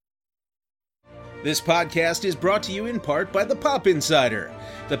This podcast is brought to you in part by the Pop Insider.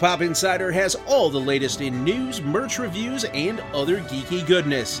 The Pop Insider has all the latest in news, merch reviews, and other geeky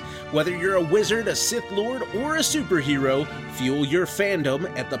goodness. Whether you're a wizard, a Sith Lord, or a superhero, fuel your fandom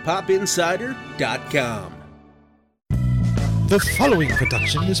at thepopinsider.com. The following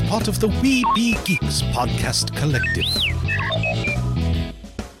production is part of the We Be Geeks podcast collective.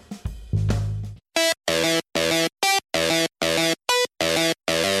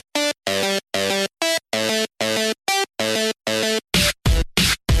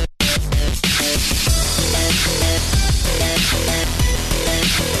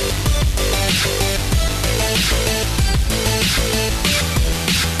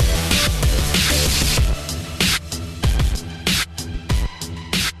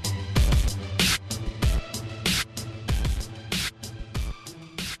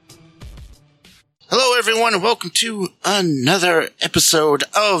 And welcome to another episode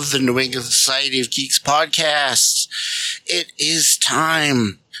of the New England Society of Geeks podcast. It is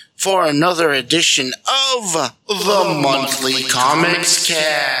time for another edition of the Monthly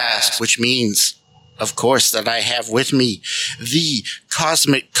Comicscast, which means, of course, that I have with me the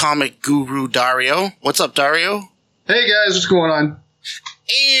cosmic comic guru Dario. What's up, Dario? Hey guys, what's going on?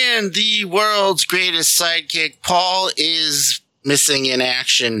 And the world's greatest sidekick, Paul, is missing in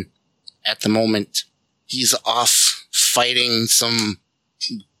action at the moment. He's off fighting some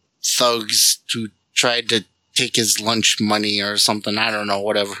thugs who tried to take his lunch money or something. I don't know,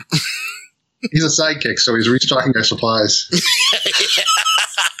 whatever. He's a sidekick, so he's restocking our supplies.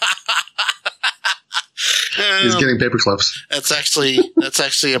 He's getting paper clips. That's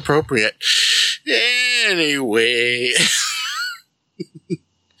actually appropriate. Anyway.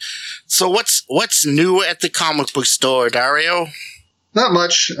 So what's new at the comic book store, Dario? Not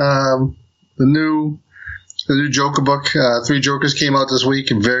much. The new Joker book, 3 Jokers, came out this week.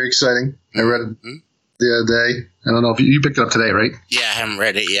 Very exciting. I read it the other day. I don't know if you picked it up today, right? Yeah, I haven't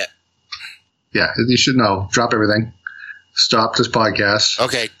read it yet. Yeah, you should know. Drop everything. Stop this podcast.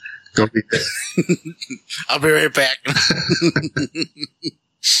 Okay. Go read it. I'll be right back.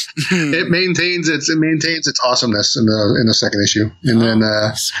 It maintains its awesomeness in the second issue, and then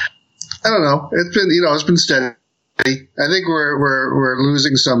I don't know. It's been steady. I think we're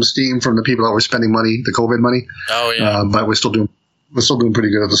losing some steam from the people that were spending money, the COVID money. Oh yeah, but we're still doing pretty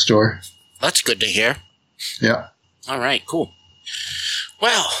good at the store. That's good to hear. Yeah. All right, cool.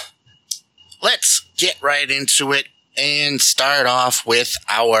 Well, let's get right into it and start off with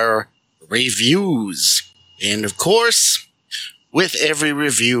our reviews. And of course, with every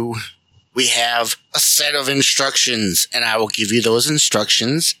review, we have a set of instructions, and I will give you those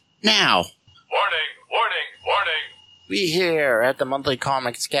instructions now. Warning! We here at the Monthly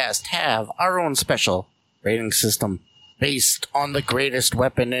Comicscast have our own special rating system based on the greatest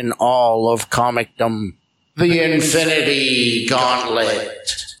weapon in all of comicdom, the Infinity Gauntlet.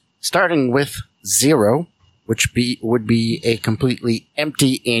 Starting with 0, which would be a completely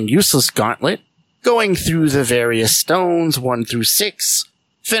empty and useless gauntlet, going through the various stones 1 through 6,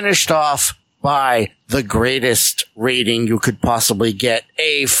 finished off by the greatest rating you could possibly get,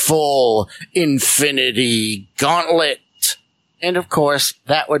 a full Infinity Gauntlet. And of course,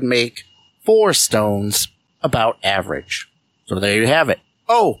 that would make 4 stones about average. So there you have it.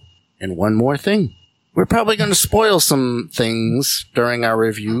 Oh, and one more thing. We're probably going to spoil some things during our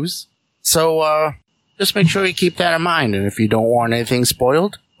reviews. So, just make sure you keep that in mind. And if you don't want anything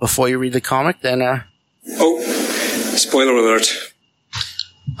spoiled before you read the comic, then, Oh, spoiler alert.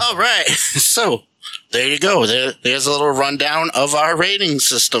 All right. So, there you go. There's a little rundown of our rating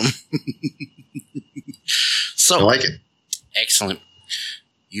system. So, I like it. Excellent.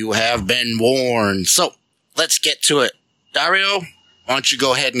 You have been warned. So, let's get to it. Dario, why don't you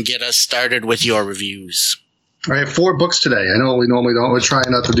go ahead and get us started with your reviews? I have 4 books today. I know we normally don't. We're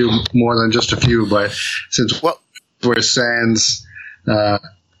trying not to do more than just a few, but since we're sans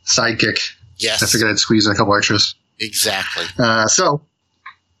Sidekick, yes, I figured I'd squeeze in a couple extras. Exactly. So,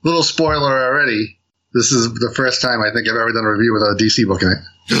 little spoiler already. This is the first time I think I've ever done a review with a DC book in it.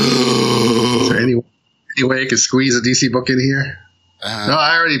 Is there any way I could squeeze a DC book in here? No,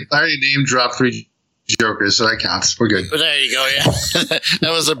 I already name dropped 3 Jokers, so that counts. We're good. There you go, yeah.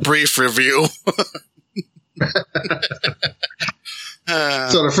 That was a brief review.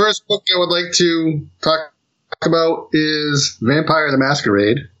 So the first book I would like to talk about is Vampire the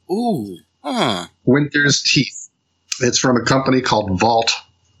Masquerade. Ooh. Huh. Winter's Teeth. It's from a company called Vault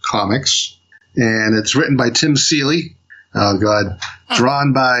Comics, and it's written by Tim Seeley. Oh, God.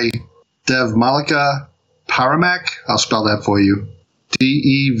 Drawn by Dev Malika Paramak. I'll spell that for you.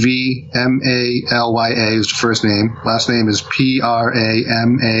 Devemalya is the first name. Last name is Pramanik.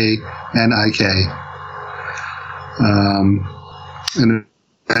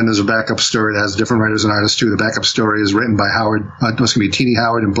 And there's a backup story that has different writers and artists too. The backup story is written by Teenie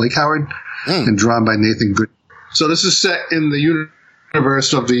Howard and Blake Howard, and drawn by Nathan Good. So this is set in the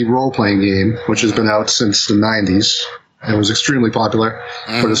universe of the role-playing game, which has been out since the 90s. It was extremely popular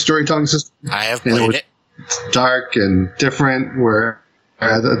for the storytelling system. I have played it. Dark and different, where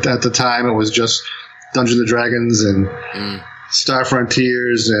at the time it was just Dungeons and Dragons and Star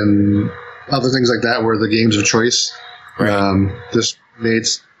Frontiers and other things like that were the games of choice. Right. This made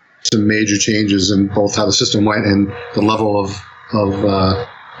some major changes in both how the system went and the level of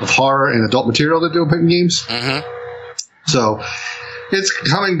horror and adult material that they were putting in games. So it's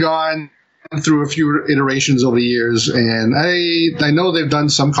come and gone through a few iterations over the years, and I know they've done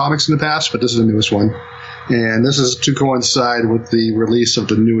some comics in the past, but this is the newest one. And this is to coincide with the release of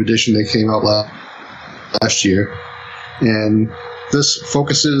the new edition that came out last year. And this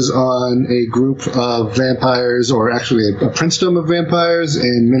focuses on a group of vampires, or actually a princedom of vampires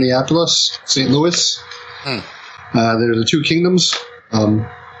in Minneapolis, St. Louis. There are the two kingdoms.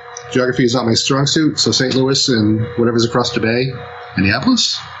 Geography is not my strong suit, so St. Louis and whatever's across the bay.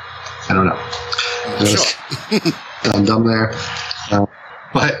 Minneapolis? I don't know. Sure. I'm dumb there.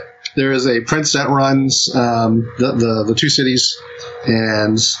 But there is a prince that runs the two cities,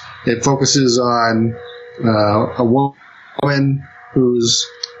 and it focuses on a woman who's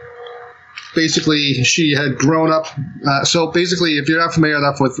basically, she had grown up. So basically, if you're not familiar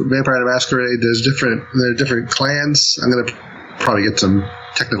enough with Vampire the Masquerade, there are different clans. I'm going to probably get some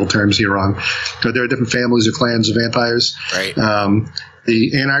technical terms here wrong, but there are different families or clans of vampires. Right.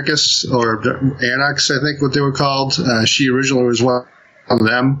 The anarchists, or anarchs, I think what they were called. She originally was one of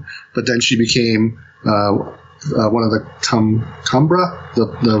them, but then she became one of the Cumbra,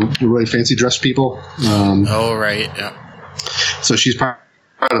 the really fancy dressed people. Oh, right. Yeah. So she's part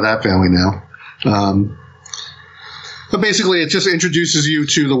of that family now. But basically, it just introduces you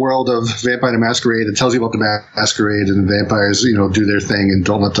to the world of Vampire the Masquerade. It tells you about the Masquerade and the vampires, do their thing and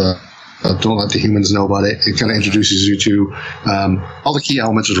don't let the humans know about it. It kind of introduces you to all the key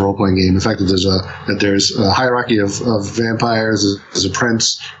elements of the role-playing game. The fact that there's a hierarchy of vampires, there's a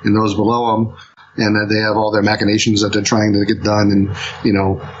prince and those below them, and that they have all their machinations that they're trying to get done and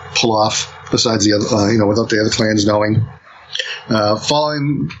pull off. Besides the other, without the other clans knowing.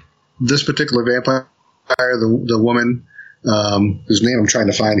 Following this particular vampire, the woman, whose name I'm trying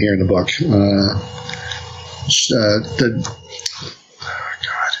to find here in the book.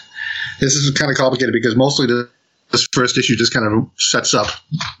 This is kind of complicated because mostly this first issue just kind of sets up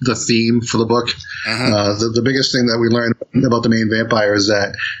the theme for the book. The biggest thing that we learn about the main vampire is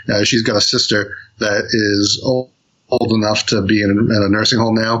that she's got a sister that is old enough to be in a nursing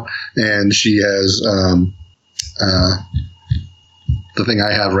home now, and she has the thing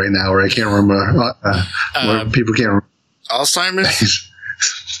I have right now where I can't remember where people can't remember. Alzheimer's?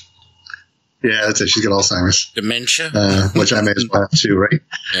 Yeah, that's it. She's got Alzheimer's. Dementia? Which I may as well have too, right?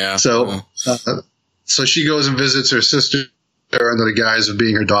 Yeah. So she goes and visits her sister under the guise of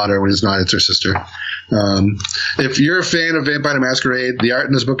being her daughter when it's not. It's her sister. If you're a fan of Vampire the Masquerade, the art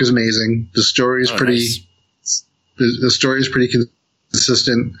in this book is amazing. The story is pretty. Nice. The story is pretty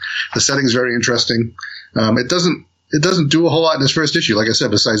consistent. The setting is very interesting. It doesn't do a whole lot in this first issue, like I said,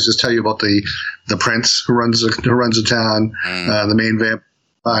 besides just tell you about the prince who runs the town, the main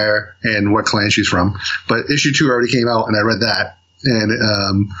vampire, and what clan she's from. But issue 2 already came out, and I read that. And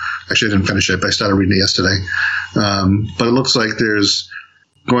actually, I didn't finish it, but I started reading it yesterday. But it looks like there's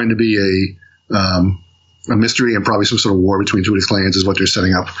going to be a mystery and probably some sort of war between two of the clans is what they're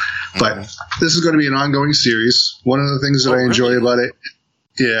setting up. But this is going to be an ongoing series. One of the things that I enjoy about it.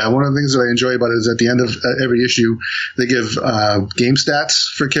 Yeah, one of the things that I enjoy about it is at the end of every issue, they give game stats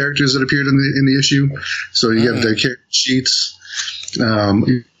for characters that appeared in the issue. So you get their character sheets.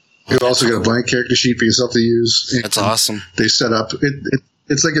 You also get a blank character sheet for yourself to use. That's awesome. They set up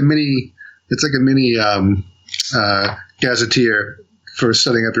it's like a mini gazetteer for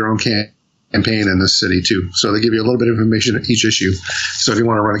setting up your own campaign in this city too. So they give you a little bit of information at each issue. So if you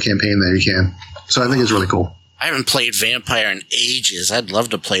want to run a campaign there, you can. So I think it's really cool. I haven't played Vampire in ages. I'd love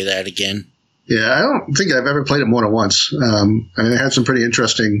to play that again. Yeah, I don't think I've ever played it more than once. I had some pretty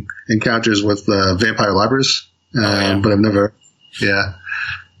interesting encounters with vampire lovers, but I've never. Yeah.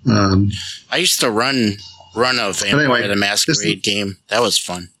 I used to run a Vampire the Masquerade game. That was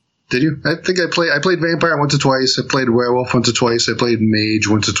fun. Did you? I think I played Vampire once or twice. I played Werewolf once or twice. I played Mage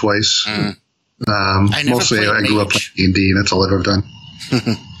once or twice. Mostly I grew up playing D&D, and that's all I've ever done.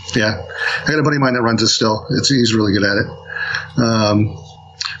 Yeah. I got a buddy of mine that runs it still. He's really good at it.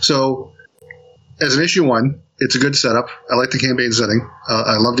 So, as an issue 1, it's a good setup. I like the campaign setting.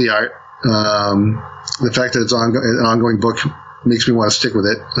 I love the art. The fact that it's an ongoing book makes me want to stick with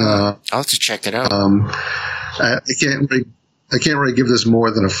it. I'll have to check it out. I can't really give this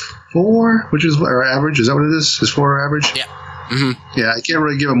more than a 4, which is our average. Is that what it is? Is 4 our average? Yeah. Mm-hmm. Yeah, I can't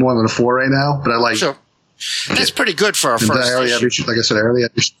really give it more than a 4 right now, but I like. Sure. That's pretty good for our first issue. Like I said earlier,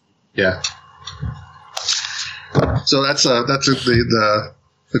 yeah. So that's the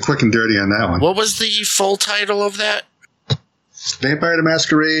quick and dirty on that one. What was the full title of that? Vampire the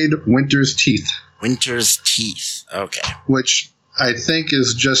Masquerade: Winter's Teeth. Winter's Teeth. Okay. Which I think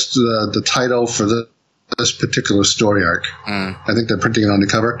is just the title for this particular story arc. I think they're printing it on the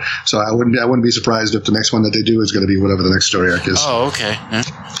cover, so I wouldn't be surprised if the next one that they do is going to be whatever the next story arc is. Oh, okay. Yeah.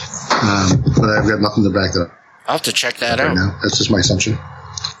 But I've got nothing to back that up. I'll have to check that out. Now. That's just my assumption.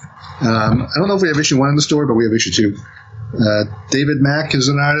 I don't know if we have issue 1 in the store, but we have issue 2. David Mack is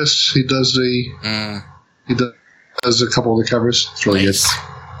an artist. He does does a couple of the covers. It's really good.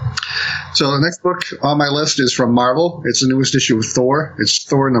 So the next book on my list is from Marvel. It's the newest issue of Thor. It's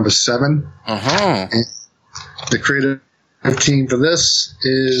Thor number 7. And the creative team for this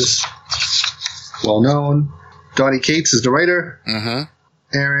is well known. Donnie Cates is the writer.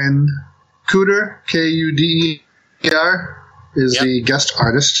 Aaron Kuder, Kuder, is the guest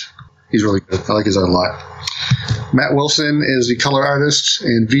artist. He's really good. I like his art a lot. Matt Wilson is the color artist,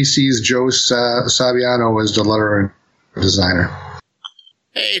 and VC's Joe Saviano is the letterer and designer.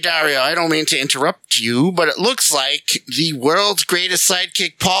 Hey, Dario, I don't mean to interrupt you, but it looks like the world's greatest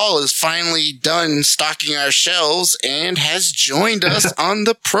sidekick, Paul, is finally done stocking our shelves and has joined us on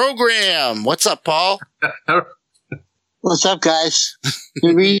the program. What's up, Paul? What's up, guys?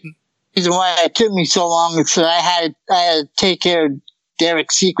 The reason why it took me so long is that I had to take care of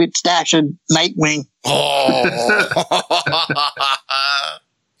Derrick's secret stash of Nightwing. Oh.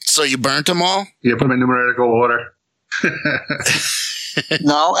 So you burnt them all? Yeah, put them in numerical order.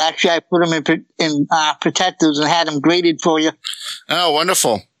 No, actually, I put them in protectives and had them graded for you. Oh,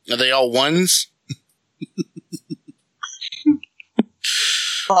 wonderful. Are they all ones?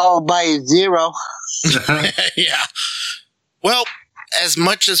 Followed by a 0. Yeah. Well, as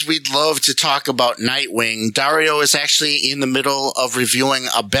much as we'd love to talk about Nightwing, Dario is actually in the middle of reviewing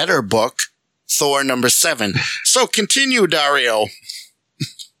a better book, Thor number 7. So continue, Dario.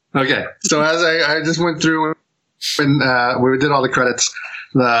 Okay. So as I just went through when we did all the credits,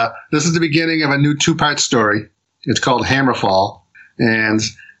 this is the beginning of a new 2-part story. It's called Hammerfall. And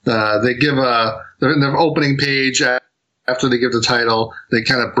they give the opening page after they give the title, they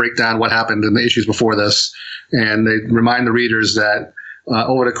kind of break down what happened in the issues before this. And they remind the readers that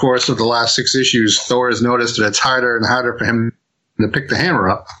over the course of the last 6 issues, Thor has noticed that it's harder and harder for him to pick the hammer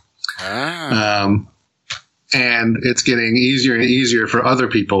up. And it's getting easier and easier for other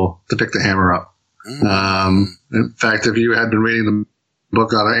people to pick the hammer up. In fact, if you had been reading the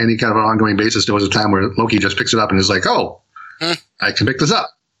book on any kind of an ongoing basis, there was a time where Loki just picks it up and is like, oh, I can pick this up.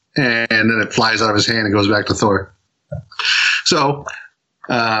 And then it flies out of his hand and goes back to Thor. So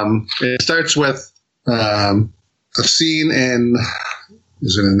it starts with a scene in,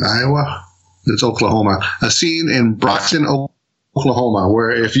 is it in Iowa? It's Oklahoma. A scene in Broxton, Oklahoma,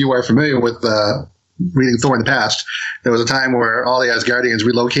 where if you are familiar with reading Thor in the past, there was a time where all the Asgardians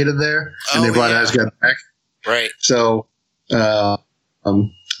relocated there, and they brought Asgard back. Right. So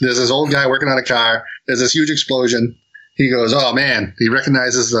there's this old guy working on a car. There's this huge explosion. He goes, oh man, he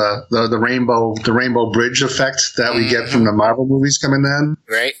recognizes the rainbow bridge effect that we get from the Marvel movies coming down.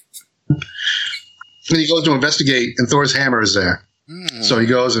 Right. And he goes to investigate, and Thor's hammer is there. So he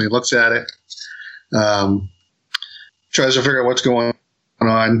goes and he looks at it, tries to figure out what's going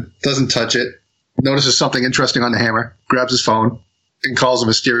on, doesn't touch it, notices something interesting on the hammer, grabs his phone, and calls a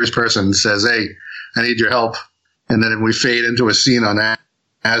mysterious person and says, hey, I need your help. And then we fade into a scene on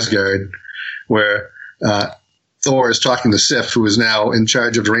Asgard where Thor is talking to Sif, who is now in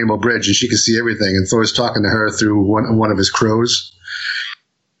charge of the Rainbow Bridge, and she can see everything. And Thor's talking to her through one of his crows.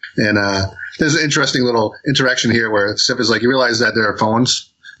 And there's an interesting little interaction here where Sif is like, you realize that there are phones?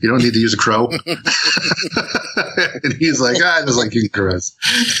 You don't need to use a crow. And he's like, I just like using crows.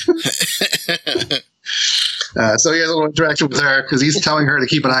 So he has a little interaction with her because he's telling her to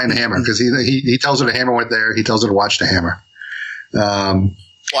keep an eye on the hammer because he tells her the hammer went there. He tells her to watch the hammer.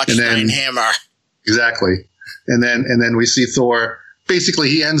 Watch the hammer. Exactly. And then we see Thor. Basically,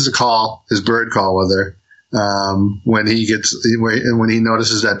 he ends the call, his bird call with her, when he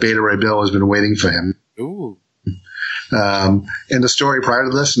notices that Beta Ray Bill has been waiting for him. Ooh. In the story prior to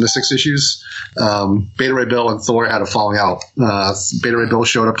this, in the 6 issues, Beta Ray Bill and Thor had a falling out. Beta Ray Bill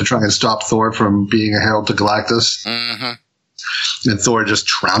showed up to try and stop Thor from being a herald to Galactus. and Thor just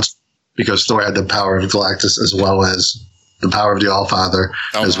trounced because Thor had the power of Galactus as well as the power of the Allfather,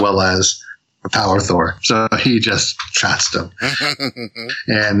 as well as the power of Thor. So he just trounced him.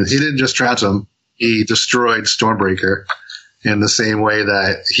 And he didn't just trounce him, he destroyed Stormbreaker in the same way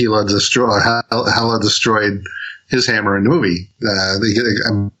that Hela destroyed his hammer in the movie.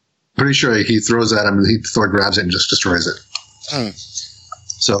 I'm pretty sure he throws at him and Thor grabs it and just destroys it.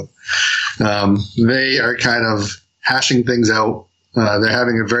 So they are kind of hashing things out. They're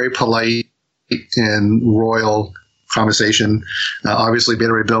having a very polite and royal conversation. Obviously,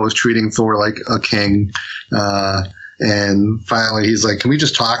 Beta Ray Bill was treating Thor like a king. And finally, he's like, can we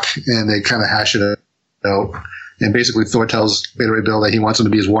just talk? And they kind of hash it out. And basically, Thor tells Beta Ray Bill that he wants him to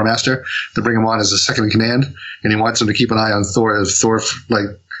be his War Master, to bring him on as a second in command. And he wants him to keep an eye on Thor.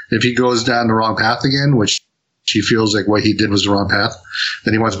 If he goes down the wrong path again, which he feels like what he did was the wrong path,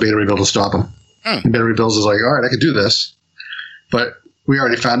 then he wants Beta Ray Bill to stop him. And Beta Ray Bill is like, all right, I could do this. But we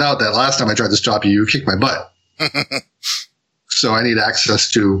already found out that last time I tried to stop you, you kicked my butt. So I need access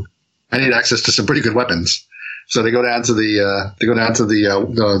to some pretty good weapons. So they go down to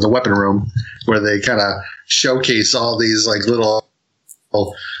the weapon room where they kind of showcase all these like little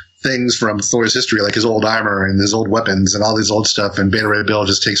things from Thor's history, like his old armor and his old weapons and all these old stuff. And Beta Ray Bill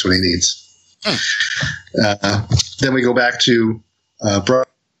just takes what he needs. Then we go back to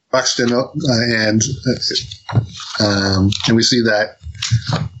Broxton and we see that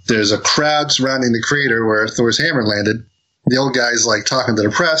there's a crowd surrounding the crater where Thor's hammer landed. The old guy's like talking to the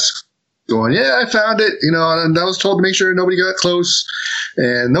press, going, "Yeah, I found it, and I was told to make sure nobody got close,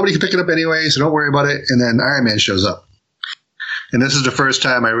 and nobody can pick it up anyway, so don't worry about it." And then Iron Man shows up, and this is the first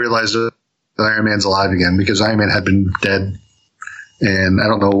time I realized that Iron Man's alive again, because Iron Man had been dead, and I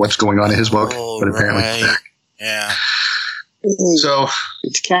don't know what's going on in his book, but apparently he's back. Yeah. So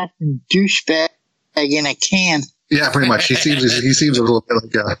it's Captain Douchebag in a can. Yeah, pretty much. He seems a little bit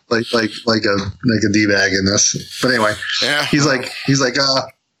like a D-bag in this. But anyway,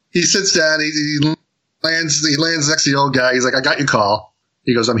 he sits down. He lands next to the old guy. He's like, "I got your call."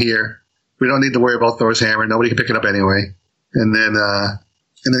 He goes, "I'm here. We don't need to worry about Thor's hammer. Nobody can pick it up anyway." And then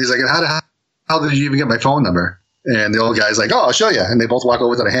he's like, "How did you even get my phone number?" And the old guy's like, "Oh, I'll show you." And they both walk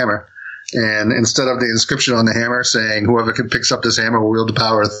over to the hammer. And instead of the inscription on the hammer saying, "Whoever picks up this hammer will wield the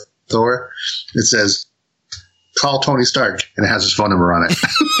power of Thor," it says, "Call Tony Stark," and it has his phone number on it.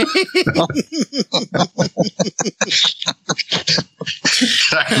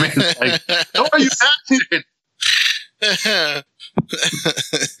 I mean, like, "Oh, you bastard!"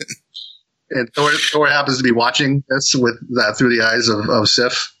 And Thor happens to be watching this with through the eyes of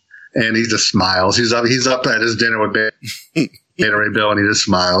Sif, and he just smiles. He's up at his dinner with Beta Ray Bill, and he just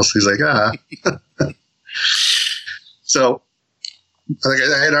smiles. He's like, "Ah." So. Like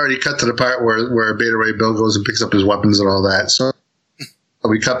I had already cut to the part where Beta Ray Bill goes and picks up his weapons and all that. So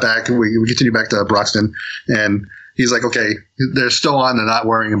we cut back and we continue back to Broxton, and he's like, okay, they're still on. They're not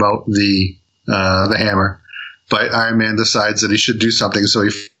worrying about the hammer, but Iron Man decides that he should do something. So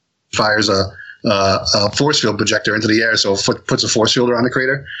he fires a force field projector into the air. So it puts a force field around the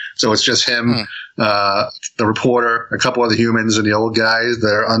crater. So it's just him, the reporter, a couple other humans, and the old guys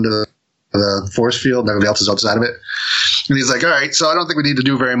that are under the force field. Nobody else is outside of it. And he's like, all right, so I don't think we need to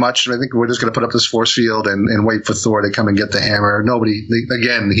do very much. I think we're just going to put up this force field and wait for Thor to come and get the hammer.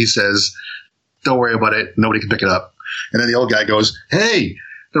 Again, he says, don't worry about it. Nobody can pick it up. And then the old guy goes, hey,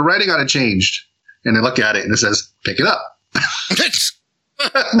 the writing on it changed. And they look at it and it says, pick it up.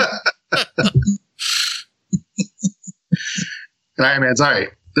 And Iron Man's, all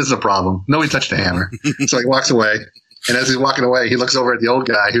right, this is a problem. Nobody touched the hammer. So he walks away. And as he's walking away, he looks over at the old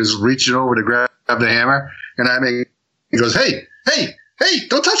guy who's reaching over to grab the hammer. And he goes, hey,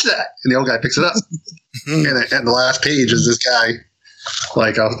 don't touch that. And the old guy picks it up. And the last page is this guy,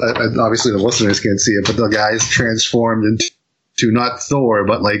 like, obviously the listeners can't see it, but the guy's transformed into not Thor,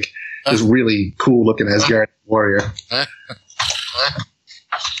 but like this really cool looking Asgardian warrior.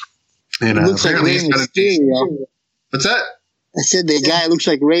 And it looks like Rey Mysterio. What's that? I said the guy looks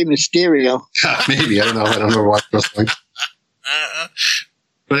like Rey Mysterio. Maybe. I don't know. I don't remember watching wrestling.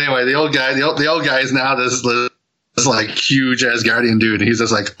 But anyway, the old guy is now this like huge Asgardian dude. And he's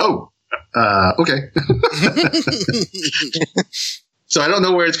just like, oh, okay. So I don't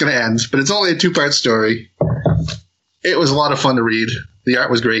know where it's going to end, but it's only a 2-part story. It was a lot of fun to read. The art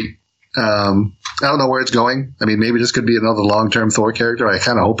was great. I don't know where it's going. I mean, maybe this could be another long-term Thor character. I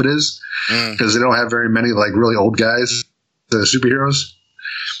kind of hope it is, because they don't have very many like really old guys that are superheroes.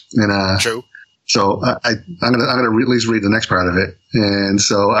 And true. So I'm gonna at least read the next part of it, and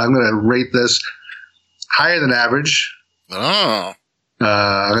so I'm gonna rate this higher than average. Oh,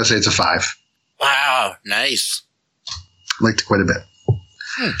 I'm gonna say it's a 5. Wow, nice. Liked it quite a bit.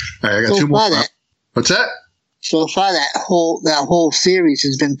 All right, I got two more. What's that? So far, that whole series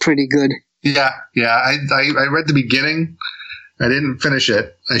has been pretty good. Yeah. I read the beginning. I didn't finish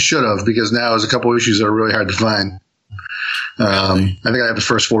it. I should have, because now there's a couple issues that are really hard to find. I think I have the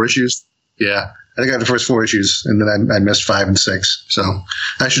first 4 issues. Yeah, I think I have the first 4 issues, and then I missed 5 and 6. So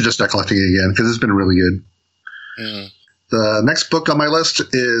I should just start collecting it again, because it's been really good. The next book on my list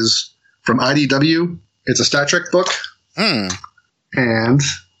is from IDW. It's a Star Trek book. And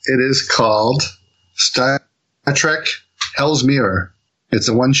it is called Star Trek Hell's Mirror. It's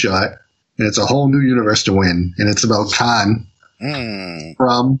a one-shot, and it's a whole new universe to win. And it's about Khan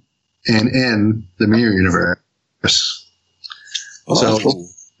from and in the Mirror Universe. So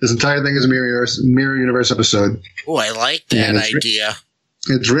this entire thing is a Mirror Universe episode. Oh, I like that idea.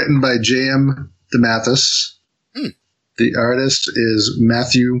 It's written by J.M. DeMatteis. The artist is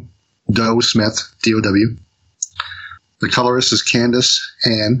Matthew Dow Smith, D-O-W. The colorist is Candace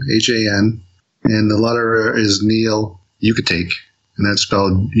Han, H-A-N. And the letterer is Neil Uyetake, and that's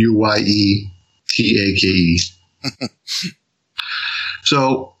spelled U-Y-E-T-A-K-E.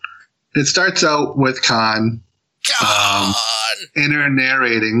 So it starts out with Khan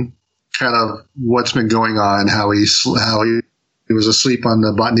narrating kind of what's been going on, how he was asleep on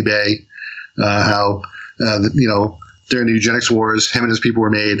the Botany Bay, during the eugenics wars, him and his people were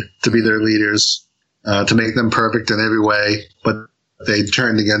made to be their leaders, to make them perfect in every way, but they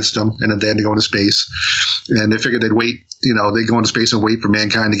turned against them, and then they had to go into space. And they figured they'd wait, they'd go into space and wait for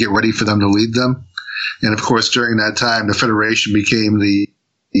mankind to get ready for them to lead them. And of course, during that time, the Federation became the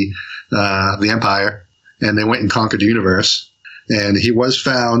Empire, and they went and conquered the universe. And he was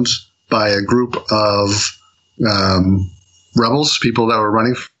found by a group of rebels, people that were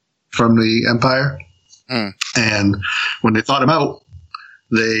running from the Empire. And when they thought him out,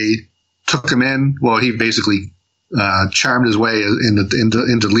 they took him in. Well, he basically charmed his way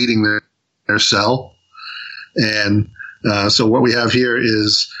into leading their cell. And so what we have here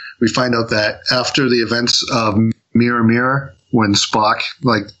is we find out that after the events of Mirror Mirror, when Spock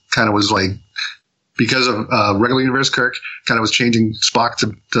because of regular universe, Kirk kind of was changing Spock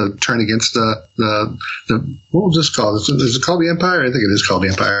to turn against the what was this called? Is it called the Empire? I think it is called the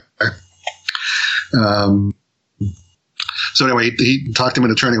Empire. So anyway, he talked him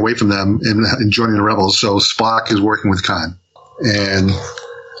into turning away from them and joining the rebels. So Spock is working with Khan, and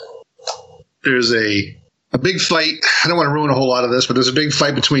there's a big fight. I don't want to ruin a whole lot of this, but there's a big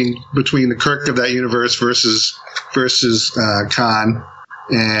fight between the Kirk of that universe versus Khan.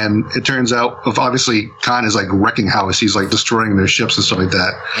 And it turns out, obviously, Khan is like wrecking house. He's like destroying their ships and stuff like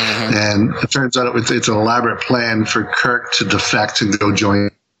that. And it turns out it's an elaborate plan for Kirk to defect and go join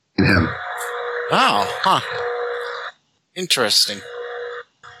him. Oh, huh. Interesting.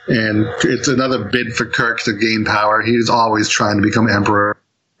 And it's another bid for Kirk to gain power. He's always trying to become emperor.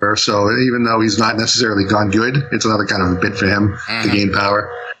 So even though he's not necessarily gone good, it's another kind of a bid for him to gain power.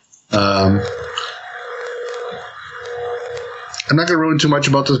 I'm not going to ruin too much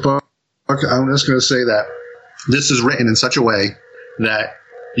about this book. I'm just going to say that this is written in such a way that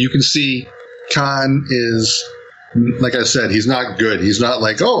you can see Khan is, like I said, he's not good. He's not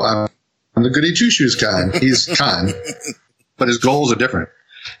like, I'm the goody two-shoes Khan. He's Khan. But his goals are different.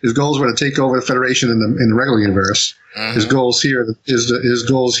 His goals were to take over the Federation in the regular universe. His goals here to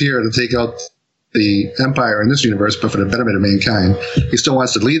take out the Empire in this universe, but for the betterment of mankind. He still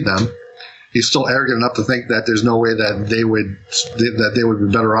wants to lead them. He's still arrogant enough to think that there's no way that they would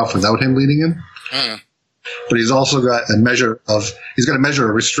be better off without him leading him. But he's also got a measure of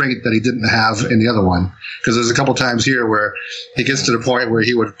restraint that he didn't have in the other one. Because there's a couple times here where he gets to the point where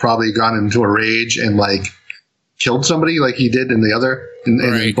he would have probably gone into a rage and like killed somebody like he did in the other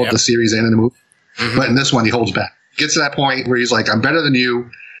in both the series and in the movie. But in this one, he holds back. Gets to that point where he's like, "I'm better than you,"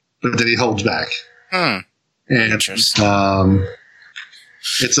 but then he holds back. And interesting.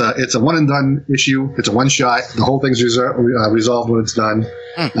 It's a one and done issue. It's a one shot. The whole thing's resolved when it's done.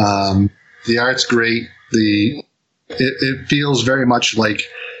 The art's great. It feels very much like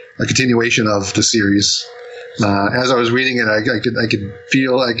a continuation of the series. As I was reading it, I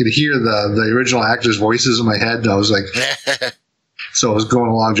could hear the original actors' voices in my head. I was like, so it was going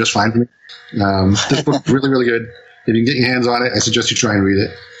along just fine for me. This book's really, really good. If you can get your hands on it, I suggest you try and read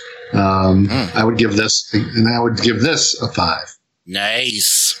it. I would give this a 5.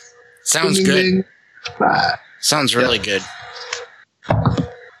 Nice. Sounds good. Sounds really good.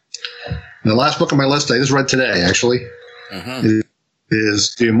 And the last book on my list I just read today, actually,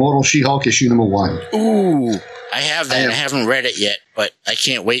 is The Immortal She-Hulk issue number 1. Ooh, I have that. I haven't read it yet, but I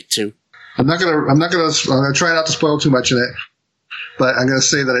can't wait to. I'm gonna try not to spoil too much in it, but I'm gonna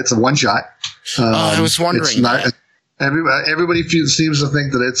say that it's a one shot. I was wondering. Everybody seems to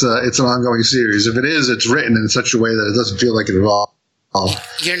think that it's an ongoing series. If it is, it's written in such a way that it doesn't feel like it at all.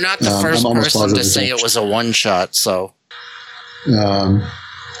 You're not the first person to say it was a one-shot, so...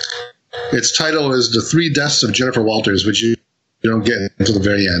 Its title is The Three Deaths of Jennifer Walters, which you don't get until the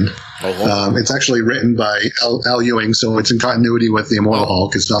very end. It's actually written by Al Ewing, so it's in continuity with the Immortal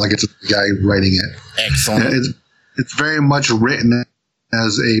Hulk. It's not like it's a guy writing it. Excellent. It's very much written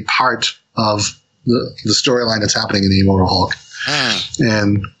as a part of the storyline that's happening in the Immortal Hulk.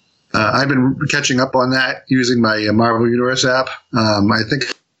 And I've been catching up on that using my Marvel Universe app. I think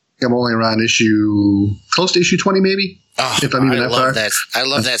I'm only around close to issue 20 maybe. If I'm even that far. I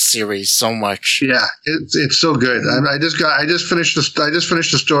love that series so much. Yeah, it's so good. I just finished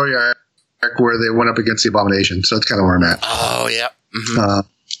the story arc where they went up against the Abomination, so that's kind of where I'm at. Oh yeah. Mm-hmm.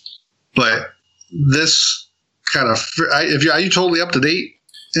 But this kind of are you totally up to date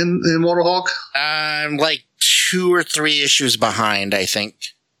in Immortal Hulk? I'm like 2 or 3 issues behind, I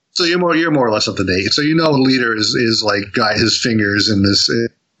think. So you're more or less up to date. So you know, Leader is like got his fingers in this.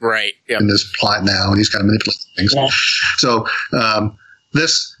 Right. Yep. In this plot now, and he's kind of manipulating things. Yeah. So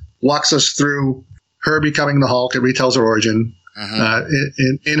this walks us through her becoming the Hulk. It retells her origin.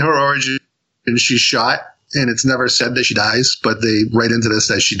 In her origin, she's shot, and it's never said that she dies, but they write into this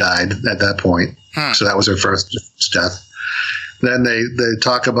that she died at that point. So that was her first death. Then they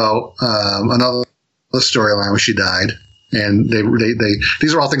talk about another storyline where she died. And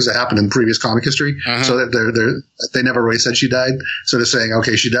these are all things that happened in previous comic history, so that they never really said she died. So they're saying,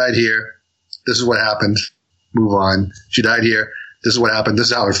 okay, she died here. This is what happened. Move on. She died here. This is what happened. This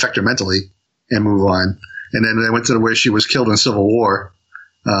is how it affected her mentally, and move on. And then they went to where she was killed in Civil War,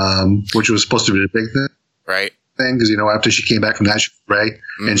 which was supposed to be the big thing, right? Because after she came back from that, she was gray,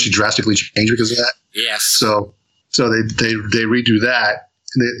 and she drastically changed because of that. Yes. So they redo that.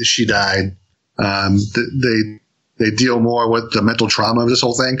 And she died. They deal more with the mental trauma of this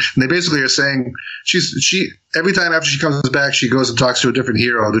whole thing. And they basically are saying she every time after she comes back, she goes and talks to a different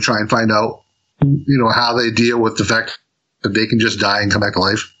hero to try and find out, how they deal with the fact that they can just die and come back to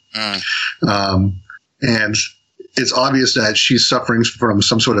life. And it's obvious that she's suffering from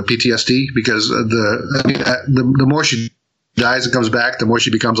some sort of PTSD because the more she dies and comes back, the more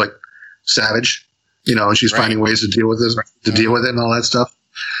she becomes like savage, and she's finding ways to deal with this, deal with it and all that stuff.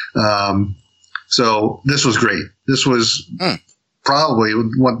 So this was great. This was probably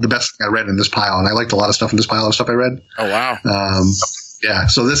one of the best thing I read in this pile, and I liked a lot of stuff in this pile of stuff I read. Oh wow! Yeah,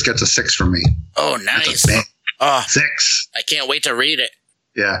 so this gets a 6 from me. Oh, nice! 6. I can't wait to read it.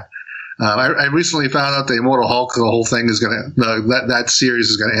 Yeah, I recently found out the Immortal Hulk, the whole thing is that series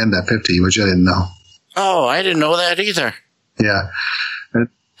is gonna end at 50, which I didn't know. Oh, I didn't know that either. Yeah,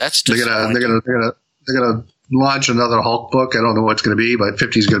 that's they're gonna launch another Hulk book. I don't know what it's going to be, but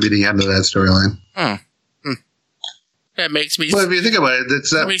 50 is going to be the end of that storyline. That makes me... Well, if you think about it,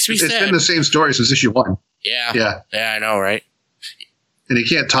 it's been the same story since issue 1. Yeah, I know, right? And you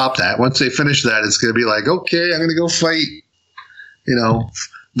can't top that. Once they finish that, it's going to be like, okay, I'm going to go fight, the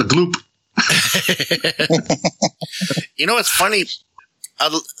Gloop. It's funny.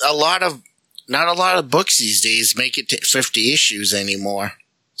 Not a lot of books these days make it to 50 issues anymore.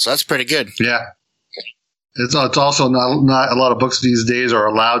 So that's pretty good. Yeah. It's also not a lot of books these days are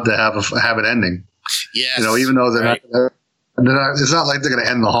allowed to have an ending. Yes. Even though they're not, it's not like they're going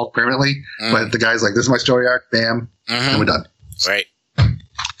to end the Hulk permanently, but the guy's like, this is my story arc, bam, and we're done. Right.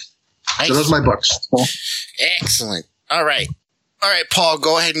 So those are my books. Excellent. All right, Paul,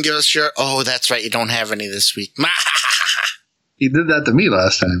 go ahead and give us your... Oh, that's right, you don't have any this week. He did that to me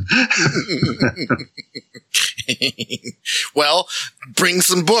last time. Well, bring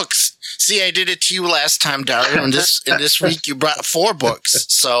some books. See, I did it to you last time, Dario, and this week you brought 4 books.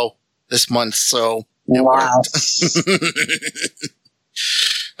 So this month, so it worked.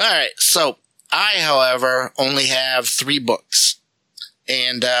 All right, so I, however, only have 3 books,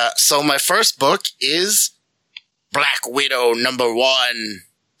 and so my first book is Black Widow #1.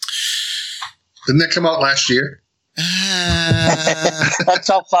 Didn't that come out last year? That's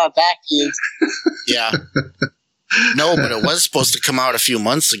how far back he is. Yeah. No, but it was supposed to come out a few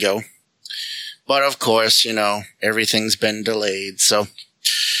months ago. But of course, everything's been delayed. So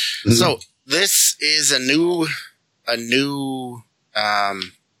this is a new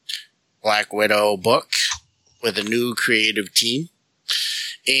Black Widow book with a new creative team.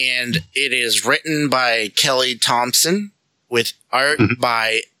 And it is written by Kelly Thompson with art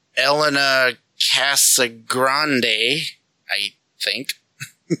by Elena Casagrande, I think.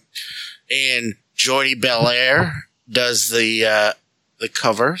 And Jordi Belair does the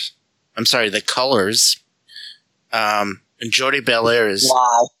covers. I'm sorry, the colors. And Jordi Belair is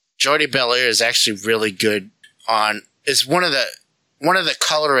actually really good on is one of the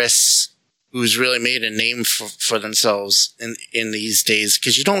colorists who's really made a name for themselves in these days,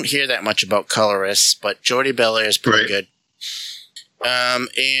 because you don't hear that much about colorists, but Jordi Belair is pretty good.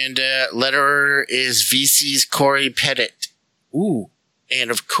 And letterer is VC's Corey Pettit. Ooh. And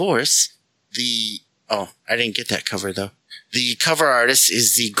of course, I didn't get that cover though. The cover artist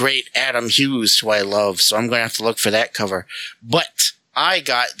is the great Adam Hughes, who I love, so I'm going to have to look for that cover. But I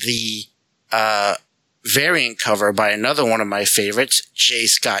got the variant cover by another one of my favorites, J.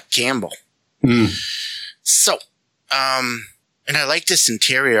 Scott Campbell. So, and I like this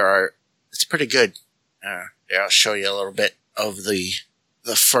interior art. It's pretty good. I'll show you a little bit of the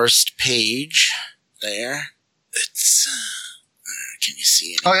first page there. It's, can you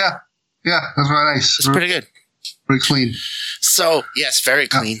see it? Oh, yeah. Yeah, that's very nice. It's pretty good. Pretty clean. So, yes, very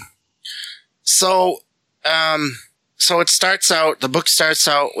clean. So it starts out, the book starts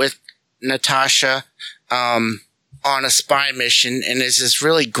out with Natasha, on a spy mission, and there's this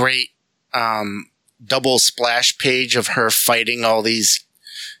really great, double splash page of her fighting all these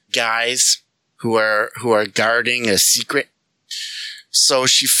guys who are guarding a secret. So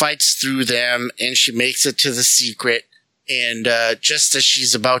she fights through them and she makes it to the secret. And, just as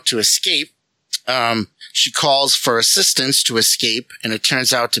she's about to escape, she calls for assistance to escape, and it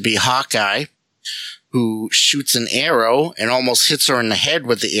turns out to be Hawkeye, who shoots an arrow and almost hits her in the head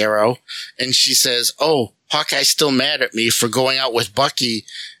with the arrow. And she says, "Oh, Hawkeye's still mad at me for going out with Bucky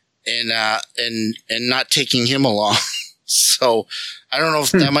and not taking him along." So I don't know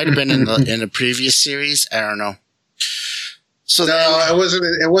if that might have been in the previous series. I don't know. So no, it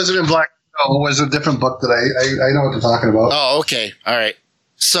wasn't in Black. No, it was a different book that I know what you're talking about. Oh, okay. All right.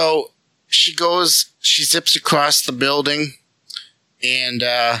 So she zips across the building and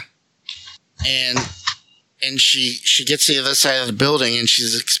she gets to the other side of the building, and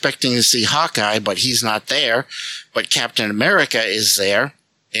she's expecting to see Hawkeye, but he's not there. But Captain America is there.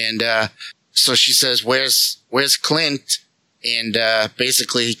 And, so she says, where's Clint? And,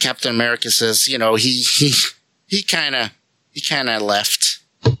 basically Captain America says, he kind of left.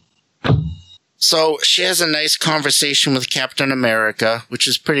 So she has a nice conversation with Captain America, which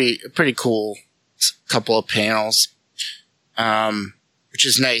is pretty cool. It's a couple of panels, which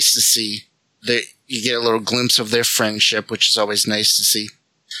is nice to see. You get a little glimpse of their friendship, which is always nice to see.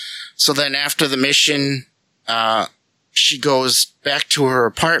 So then after the mission, she goes back to her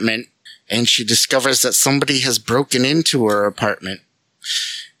apartment, and she discovers that somebody has broken into her apartment.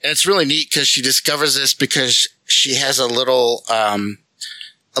 And it's really neat because she discovers this because she has a little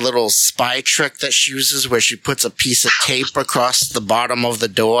spy trick that she uses where she puts a piece of tape across the bottom of the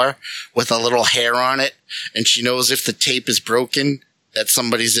door with a little hair on it. And she knows if the tape is broken, that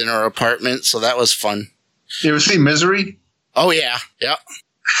somebody's in her apartment. So that was fun. You ever see Misery? Oh, yeah. Yep.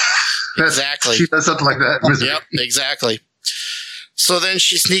 Exactly. She does something like that. Misery. Yep, exactly. So then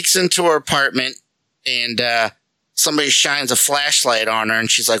she sneaks into her apartment, and somebody shines a flashlight on her,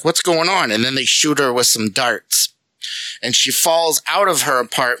 and she's like, "What's going on?" And then they shoot her with some darts. And she falls out of her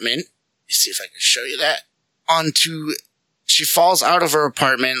apartment. You see if I can show you that. She falls out of her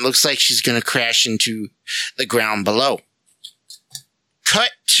apartment. Looks like she's going to crash into the ground below.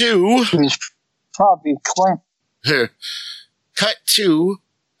 Cut to... Probably Clint. Cut to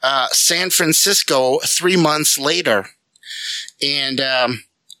San Francisco 3 months later. And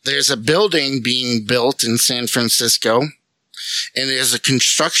there's a building being built in San Francisco. And there's a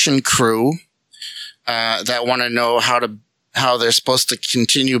construction crew that want to know how they're supposed to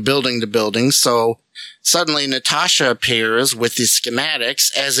continue building the building. So suddenly Natasha appears with the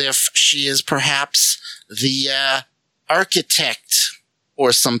schematics as if she is perhaps the architect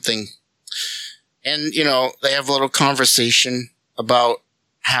or something. And, they have a little conversation about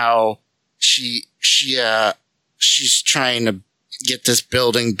how she's trying to get this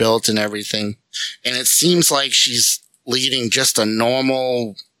building built and everything. And it seems like she's leading just a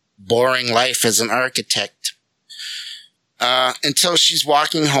normal, boring life as an architect. Until she's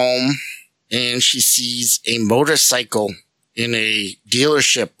walking home and she sees a motorcycle in a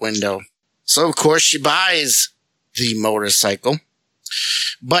dealership window. So, of course, she buys the motorcycle.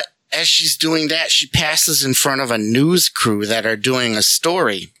 But as she's doing that, she passes in front of a news crew that are doing a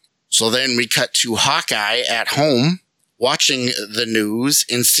story. So then we cut to Hawkeye at home, watching the news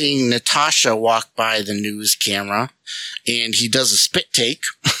and seeing Natasha walk by the news camera. And he does a spit take.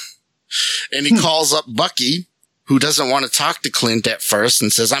 And he calls up Bucky, who doesn't want to talk to Clint at first,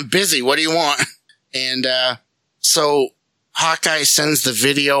 and says, "I'm busy. What do you want?" And so Hawkeye sends the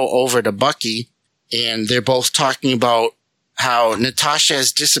video over to Bucky, and they're both talking about how Natasha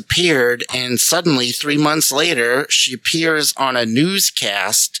has disappeared, and suddenly 3 months later, she appears on a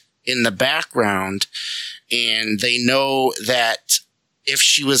newscast in the background, and they know that if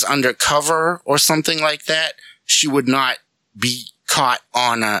she was undercover or something like that, she would not be caught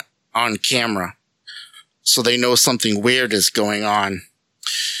on camera. So they know something weird is going on.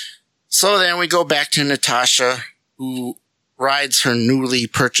 So then we go back to Natasha, who rides her newly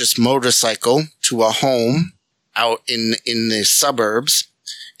purchased motorcycle to a home out in the suburbs,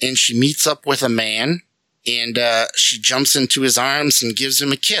 and she meets up with a man, and she jumps into his arms and gives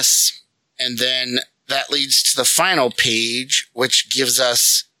him a kiss. And then that leads to the final page, which gives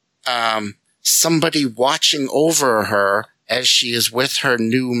us somebody watching over her as she is with her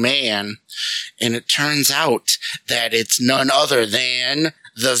new man. And it turns out that it's none other than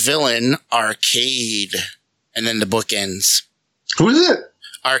the villain, Arcade. And then the book ends. Who is it?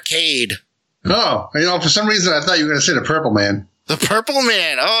 Arcade. Oh, for some reason I thought you were going to say the Purple Man. The Purple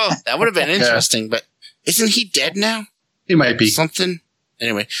Man. Oh, that would have been interesting. But isn't he dead now? He might be. Something.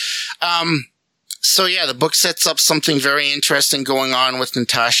 Anyway. So yeah, the book sets up something very interesting going on with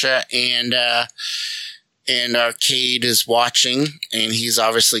Natasha, and Arcade is watching, and he's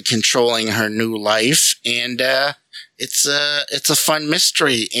obviously controlling her new life, and it's a fun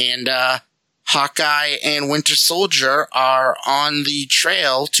mystery, and Hawkeye and Winter Soldier are on the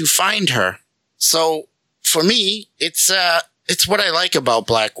trail to find her. So for me, it's what I like about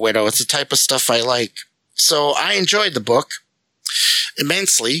Black Widow. It's the type of stuff I like. So I enjoyed the book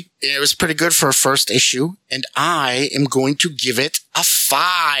immensely. It was pretty good for a first issue, and I am going to give it a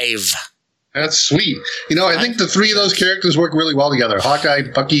 5. That's sweet. I think the three of those characters work really well together.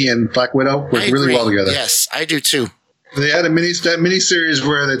 Hawkeye, Bucky, and Black Widow work really well together. Yes, I do too. They had a mini-series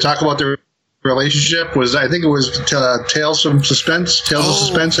where they talk about their relationship. I think it was Tales of Suspense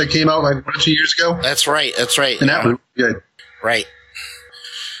that came out like a bunch of years ago. That's right. And that was good. Right.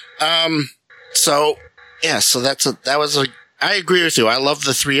 I agree with you. I love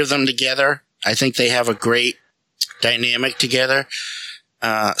the three of them together. I think they have a great dynamic together.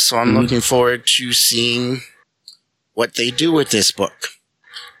 So I'm looking forward to seeing what they do with this book.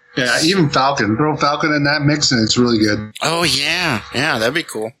 Yeah, even Falcon. Throw Falcon in that mix, and it's really good. Oh yeah, that'd be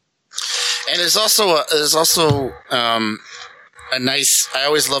cool. And there's also a nice. I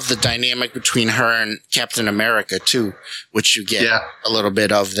always love the dynamic between her and Captain America too, which you get a little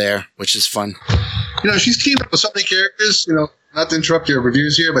bit of there, which is fun. She's teamed up with so many characters. Not to interrupt your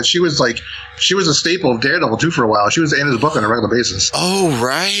reviews here, but she was a staple of Daredevil too for a while. She was in his book on a regular basis. Oh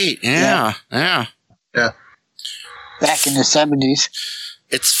right, yeah. Back in the 70s.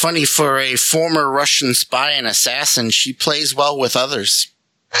 It's funny, for a former Russian spy and assassin, she plays well with others.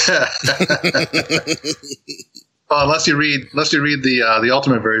 Well, unless you read the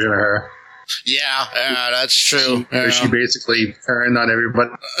Ultimate version of her. Yeah, that's true. She basically turned on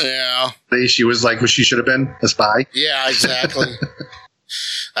everybody. Yeah. She was like what she should have been, a spy. Yeah, exactly.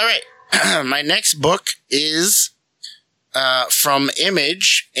 All right. My next book is from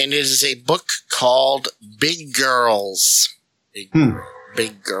Image, and it is a book called Big Girls.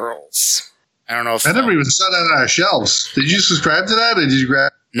 Big Girls. I don't know if... I never even saw that on our shelves. Did you subscribe to that, or did you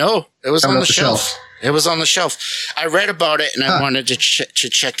grab... No, it was on the shelf. It was on the shelf. I read about it, and I wanted to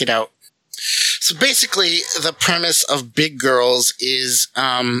check it out. So basically, the premise of Big Girls is,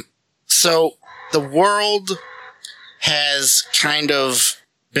 so the world has kind of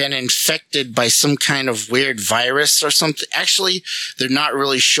been infected by some kind of weird virus or something. Actually, they're not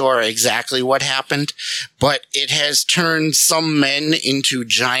really sure exactly what happened, but it has turned some men into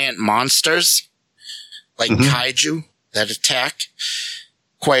giant monsters, like kaiju, that attack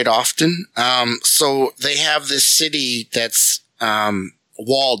quite often. So they have this city that's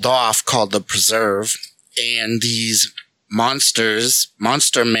walled off called the Preserve, and these monster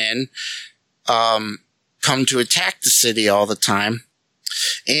men, come to attack the city all the time.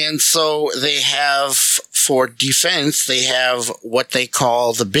 And so they have, for defense, they have what they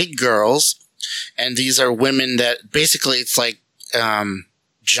call the Big Girls, and these are women that basically it's like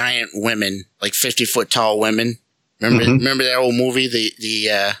giant women, like 50-foot tall women. Remember that old movie, the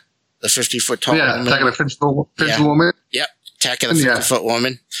 50-foot tall woman? Yeah, Attack of the 50-foot Woman. Yep, Attack of the 50-foot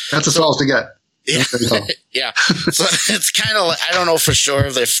Woman. That's as tall as they get. Yeah. Yeah. So it's kind of like, I don't know for sure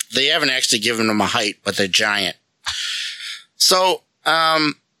if they haven't actually given them a height, but they're giant. So,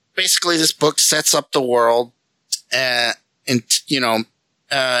 basically this book sets up the world, and,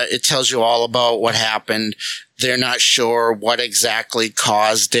 it tells you all about what happened. They're not sure what exactly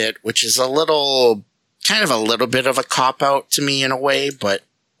caused it, which is a little bit of a cop-out to me in a way, but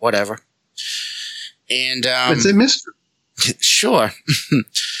whatever. And, it's a mystery. Sure.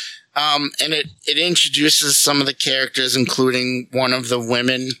 And it introduces some of the characters, including one of the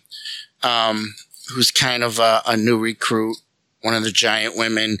women, who's kind of a new recruit, one of the giant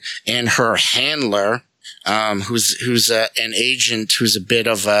women, and her handler, who's an agent who's a bit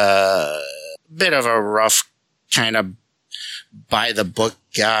of a rough kind of by the book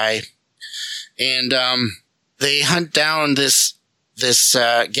guy, and they hunt down this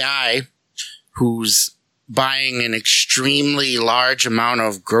guy who's buying an extremely large amount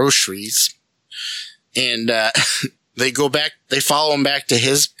of groceries, and they follow him back to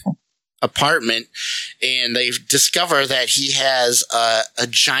his apartment, and they discover that he has a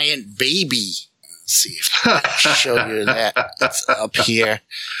giant baby. Let's see if I can show you that. It's up here.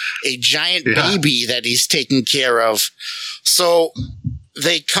 A giant baby that he's taking care of. So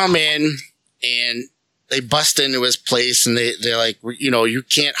they come in and they bust into his place, and they're like, you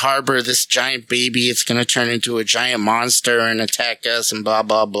can't harbor this giant baby. It's going to turn into a giant monster and attack us and blah,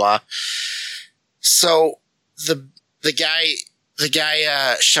 blah, blah. So the guy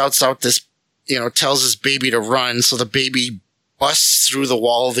shouts out this, tells his baby to run. So the baby busts through the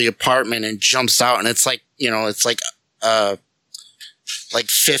wall of the apartment and jumps out. And it's like, it's like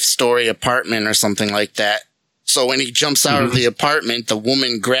fifth story apartment or something like that. So when he jumps out of the apartment, the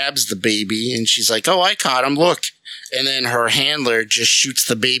woman grabs the baby and she's like, "Oh, I caught him. Look." And then her handler just shoots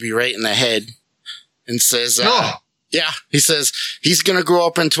the baby right in the head and says, he says, "He's going to grow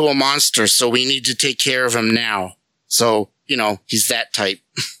up into a monster. So we need to take care of him now." So, he's that type.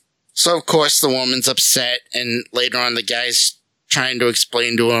 So, of course, the woman's upset. And later on, the guy's trying to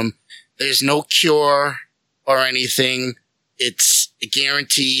explain to him, there's no cure or anything. It's a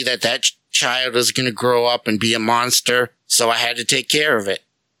guarantee that child is going to grow up and be a monster. So I had to take care of it.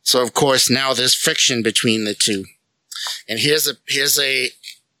 So, of course, now there's friction between the two. And here's a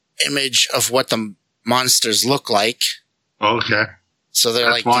image of what the monsters look like. Okay. So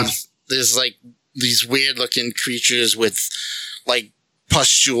they're there's like these weird looking creatures with like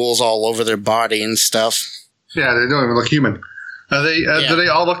pustules all over their body and stuff. Yeah, they don't even look human. Are they? Do they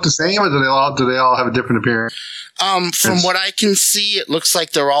all look the same, or do they all have a different appearance? From what I can see, it looks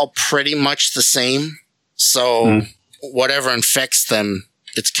like they're all pretty much the same. So whatever infects them,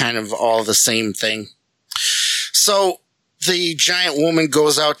 it's kind of all the same thing. So the giant woman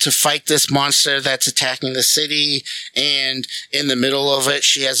goes out to fight this monster that's attacking the city, and in the middle of it,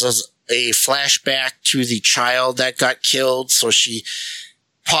 she has a flashback to the child that got killed. So she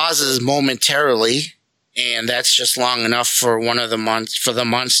pauses momentarily, and that's just long enough for the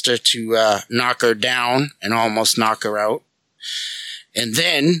monster to knock her down and almost knock her out. And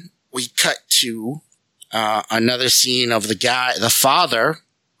then we cut to another scene of the father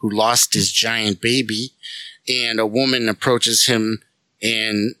who lost his giant baby, and a woman approaches him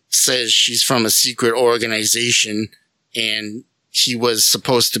and says she's from a secret organization, and he was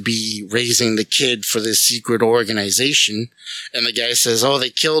supposed to be raising the kid for this secret organization. And the guy says, "Oh, they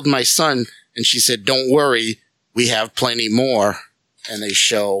killed my son." And she said, "Don't worry, we have plenty more." And they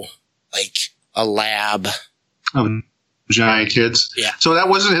show like a lab of giant kids. Yeah. So that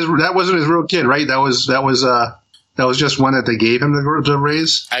wasn't his real kid, right? That was just one that they gave him to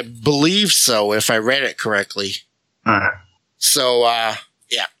raise. I believe so, if I read it correctly. All right. So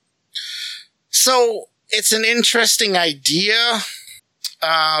yeah. So it's an interesting idea.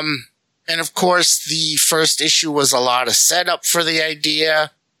 And of course, the first issue was a lot of setup for the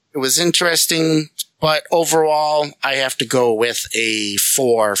idea. It was interesting, but overall, I have to go with a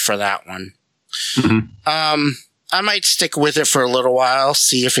 4 for that one. Mm-hmm. I might stick with it for a little while,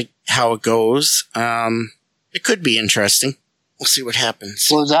 see how it goes. It could be interesting. We'll see what happens.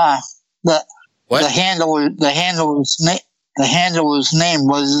 The handler's name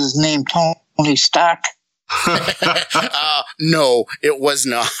was his name Tony Stark? No, it was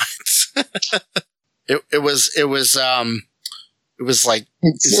not. It was like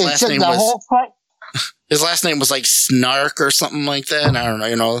his last name was like Snark or something like that. I don't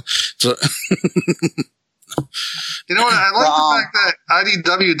know, So you know what? I like the fact that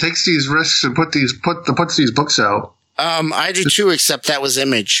IDW takes these risks and puts these books out. I do too, except that was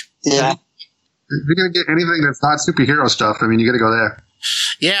Image. Yeah. If you're gonna get anything that's not superhero stuff, I mean, you got to go there.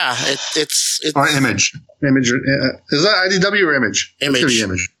 Yeah, it's or Image. Image is that IDW or Image? Image.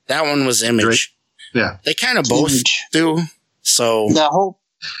 Image. That one was Image. Right. Yeah, they kind of both do. So the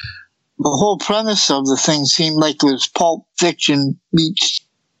whole premise of the thing seemed like it was Pulp Fiction meets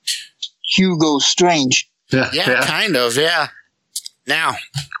Hugo Strange. Yeah, kind of. Yeah. Now,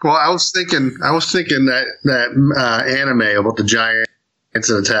 well, I was thinking that anime about the giants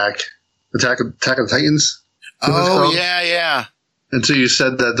and Attack of the Titans. Oh yeah. Until you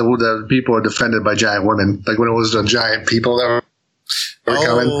said that the people are defended by giant women, like when it was the giant people that were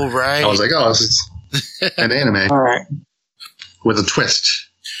coming. Oh right. I was like, this is an anime. All right. With a twist.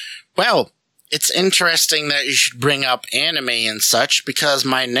 Well, it's interesting that you should bring up anime and such, because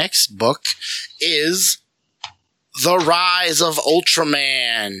my next book is The Rise of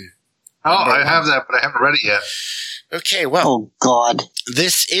Ultraman. Oh, I have that, but I haven't read it yet. Okay, well. Oh, God.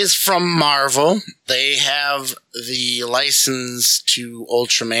 This is from Marvel. They have the license to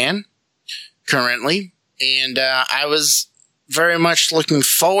Ultraman currently. And I was very much looking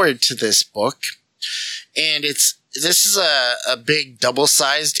forward to this book. And this is a big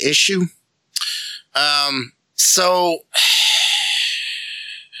double-sized issue. So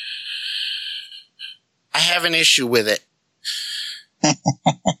I have an issue with it.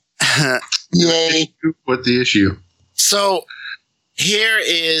 Yay. What's the issue? So here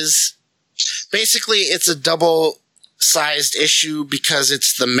is basically it's a double-sized issue because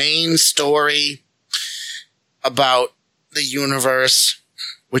it's the main story about the universe,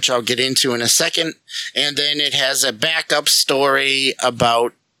 which I'll get into in a second, and then it has a backup story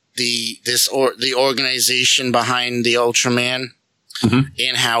about the organization behind the Ultraman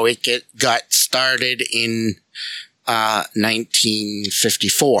and how it got started in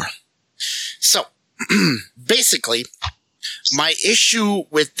 1954. So basically, my issue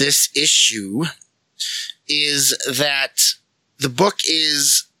with this issue is that the book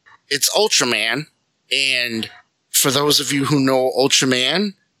it's Ultraman, and for those of you who know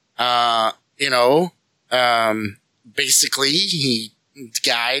Ultraman, basically the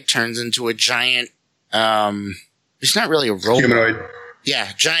guy turns into a giant, he's not really a robot. Humanoid.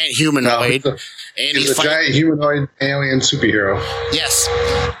 Yeah, giant humanoid. No, he's a giant humanoid alien superhero. Yes.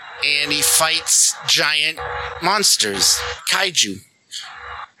 And he fights giant monsters, kaiju,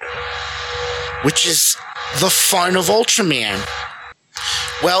 which is the fun of Ultraman.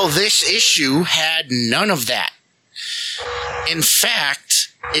 Well, this issue had none of that. In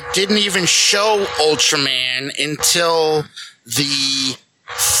fact, it didn't even show Ultraman until the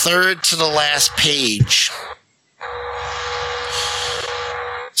third to the last page.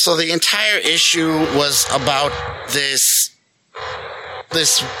 So the entire issue was about this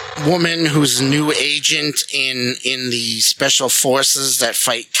woman who's a new agent in the special forces that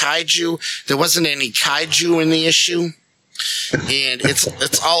fight kaiju. There wasn't any kaiju in the issue. And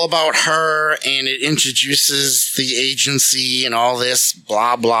it's all about her, and it introduces the agency and all this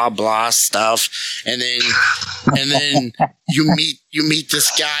blah blah blah stuff, and then you meet this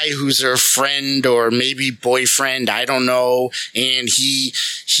guy who's her friend or maybe boyfriend, I don't know, and he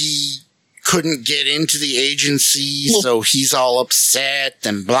couldn't get into the agency, so he's all upset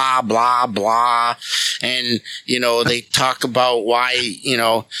and blah blah blah, and they talk about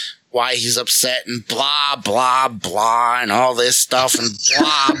why he's upset and blah, blah, blah, and all this stuff and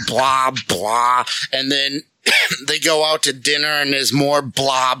blah, blah, blah. And then they go out to dinner and there's more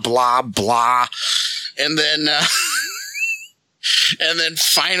blah, blah, blah. And then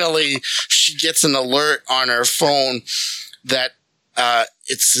finally she gets an alert on her phone that,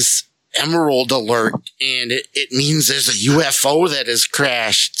 it's this emerald alert, and it means there's a UFO that has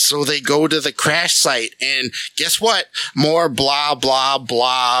crashed. So they go to the crash site, and guess what? More blah, blah,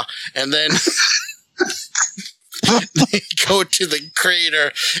 blah. And then they go to the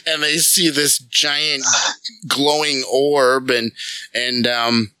crater, and they see this giant glowing orb, and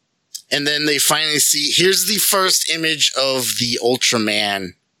then they finally see, here's the first image of the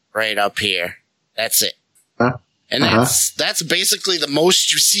Ultraman right up here. That's it. Huh? And that's basically the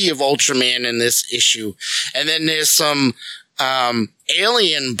most you see of Ultraman in this issue. And then there's some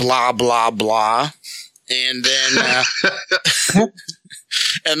alien blah blah blah, and then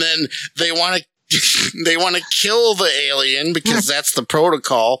and then they want to kill the alien because that's the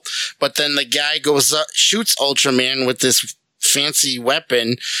protocol. But then the guy goes up, shoots Ultraman with this fancy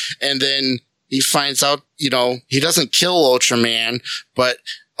weapon, and then he finds out he doesn't kill Ultraman, but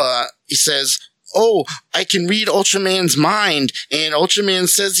he says, "Oh, I can read Ultraman's mind," and Ultraman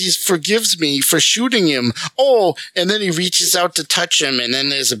says he forgives me for shooting him. Oh, and then he reaches out to touch him, and then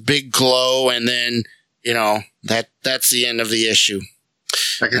there's a big glow, and then, that's the end of the issue.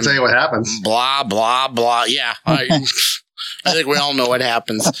 I can tell you what happens. Blah, blah, blah. Yeah, I think we all know what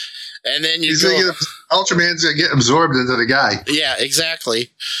happens. And then Ultraman's going to get absorbed into the guy. Yeah,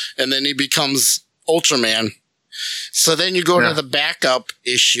 exactly. And then he becomes Ultraman. So then you go to the backup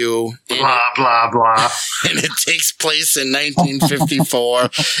issue. Blah, blah, blah. And it takes place in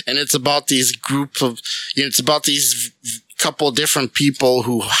 1954. And it's about these it's about these couple different people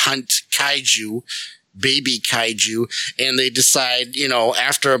who hunt kaiju, baby kaiju. And they decide,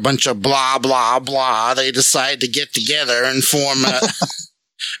 after a bunch of blah, blah, blah, they decide to get together and form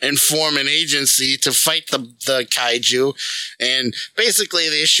an agency to fight the kaiju. And basically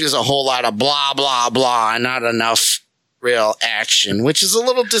the issue is a whole lot of blah, blah, blah, and not enough real action, which is a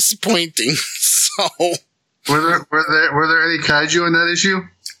little disappointing. So were there any kaiju in that issue?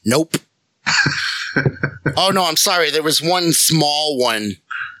 Nope. Oh, no, I'm sorry. There was one small one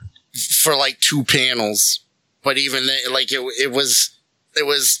for like 2 panels. But even then, like it was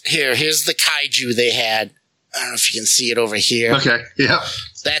here's the kaiju they had. I don't know if you can see it over here. Okay, yeah.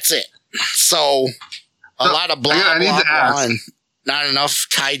 That's it. So, a lot of blah, I need blah, to ask. blah, and not enough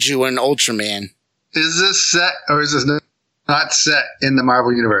kaiju and Ultraman. Is this set, or is this not set in the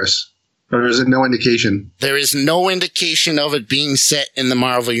Marvel Universe? Or is it no indication? There is no indication of it being set in the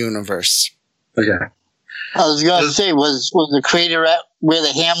Marvel Universe. Okay. I was going to say, was the crater at where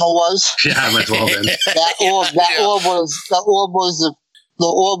the hammer was? Yeah, it might as well have been. That orb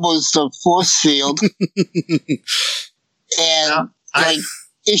was the force field. And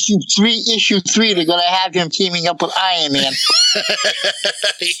issue 3, they're gonna have him teaming up with Iron Man.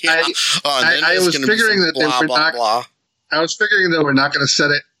 I was figuring that they were not. I was figuring that we're not going to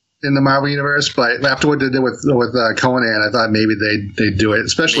set it in the Marvel Universe, but after what they did with Conan, I thought maybe they'd do it,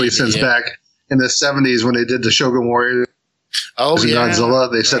 especially since back in the 70s when they did the Shogun Warriors. Oh, yeah.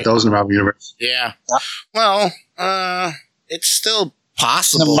 Godzilla, they set those in the Marvel Universe. Yeah. Well, it's still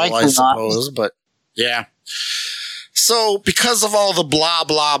possible, I suppose, but yeah. So, because of all the blah,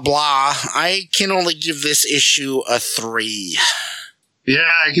 blah, blah, I can only give this issue a 3. Yeah,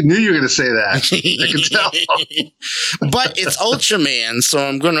 I knew you were going to say that. I can tell. But it's Ultraman, so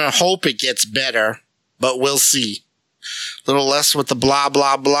I'm going to hope it gets better, but we'll see. A little less with the blah,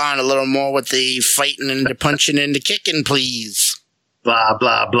 blah, blah, and a little more with the fighting and the punching and the kicking, please. Blah,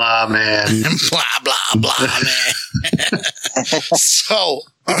 blah, blah, man. Blah, blah, blah, man. So,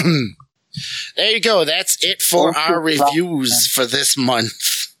 there you go. That's it for our reviews for this month.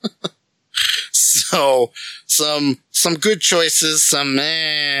 So, some good choices, some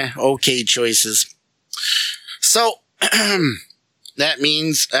okay choices. So, that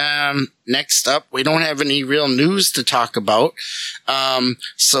means next up, we don't have any real news to talk about.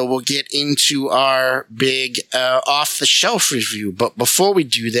 So we'll get into our big off-the-shelf review. But before we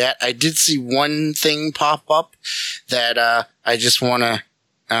do that, I did see one thing pop up that I just want to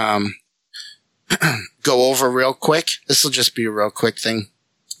go over real quick. This will just be a real quick thing.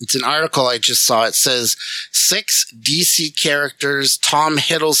 It's an article I just saw. It says 6 DC characters Tom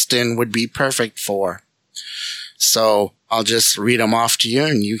Hiddleston would be perfect for. So I'll just read them off to you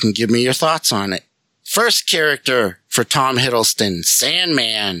and you can give me your thoughts on it. First character for Tom Hiddleston,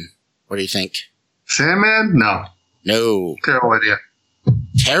 Sandman. What do you think? Sandman? No. No. Terrible idea.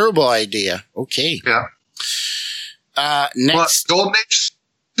 Terrible idea. Okay. Yeah. Next. What, Golden Age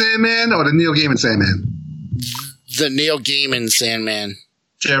Sandman or the Neil Gaiman Sandman? The Neil Gaiman Sandman.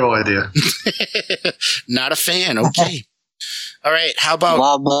 Terrible idea. Not a fan. Okay. All right. How about...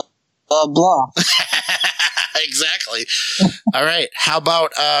 Blah, blah, blah, blah. Exactly. All right. How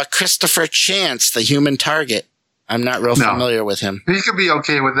about Christopher Chance, the Human Target? I'm not real familiar with him. He could be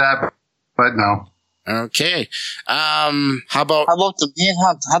okay with that, but no. Okay. How about the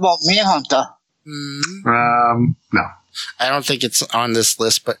Manhunter? How about Manhunter? No. I don't think it's on this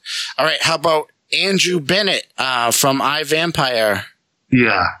list, but all right. How about Andrew Bennett from iVampire?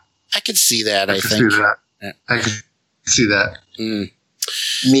 Yeah. I could see that, I think. See that. Yeah. I could see that.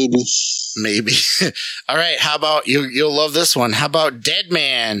 Maybe. All right. How about you'll love this one. How about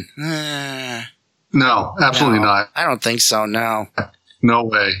Deadman? No, absolutely not. I don't think so. No. No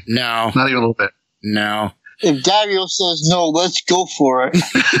way. No. Not even a little bit. No. If Dario says no, let's go for it.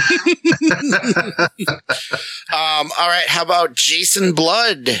 All right. How about Jason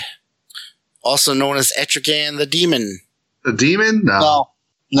Blood, also known as Etrigan the Demon? The Demon? No.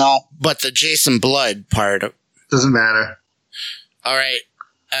 But the Jason Blood part doesn't matter. All right.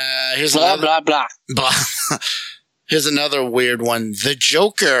 Here's blah, another, blah, blah. Here's another weird one. The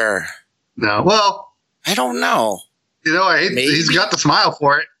Joker. No. Well, I don't know. You know, he's got the smile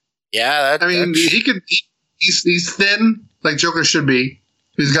for it. Yeah. He could. He's thin, like Joker should be.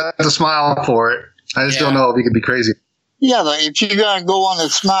 He's got the smile for it. I just don't know if he could be crazy. Yeah, like if you're gonna go on the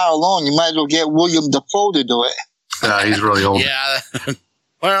smile alone, you might as well get William Dafoe to do it. He's really old. Yeah.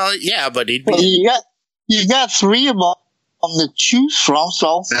 Well, yeah, but he'd be. Well, you got 3 of them to choose from,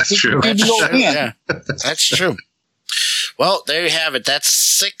 so that's true. Yeah, that's true. Well, there you have it. That's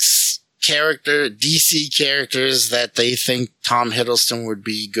 6 DC characters that they think Tom Hiddleston would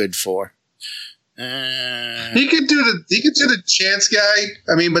be good for. He could do the Chance guy.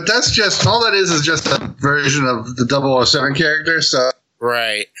 I mean, but that's just all that is just a version of the 007 character. So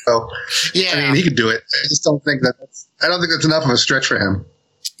right. So yeah, I mean, he could do it. I just don't think that's enough of a stretch for him.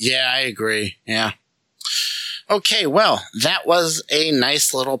 Yeah, I agree. Yeah. Okay, well, that was a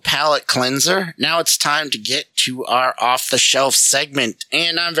nice little palate cleanser. Now it's time to get to our off-the-shelf segment,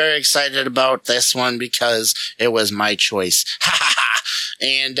 and I'm very excited about this one because it was my choice.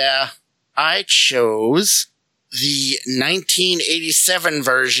 And I chose the 1987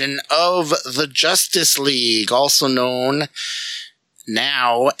 version of the Justice League, also known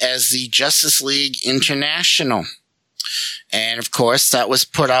now as the Justice League International. And of course, that was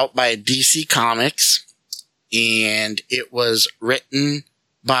put out by DC Comics, and it was written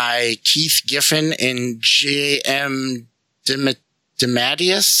by Keith Giffen and J.M.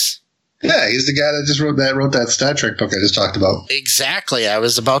 DeMatteis. Yeah, he's the guy that just wrote that Star Trek book I just talked about. Exactly. I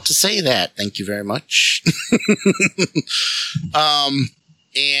was about to say that. Thank you very much.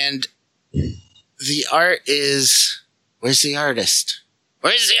 And the art is... Where's the artist?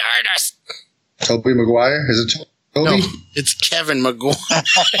 Where's the artist? Tobey Maguire? Is it Toby? No, it's Kevin Maguire.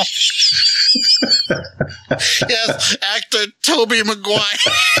 Yes, actor Tobey Maguire.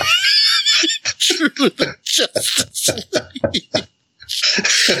 The Justice League.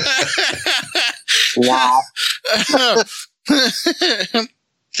 Wow.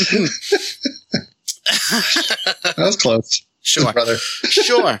 That was close. Sure, brother.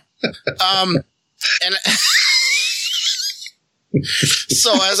 Sure. And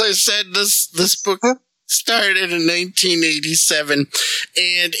so, as I said, this book started in 1987, and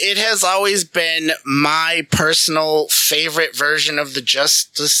it has always been my personal favorite version of the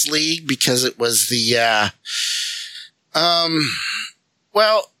Justice League because it was the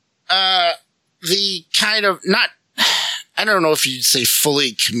the kind of not, I don't know if you'd say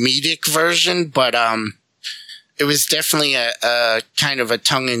fully comedic version, but it was definitely a kind of a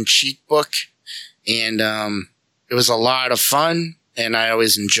tongue-in-cheek book, and it was a lot of fun, and I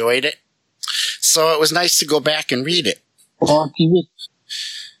always enjoyed it. So it was nice to go back and read it.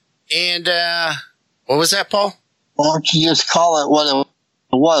 And what was that, Paul? Why don't you just call it what it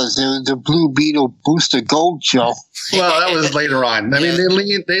was? It was the Blue Beetle Booster Gold Show. Well, that was later on. I mean, they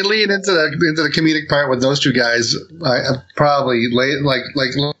lean into the comedic part with those two guys. Probably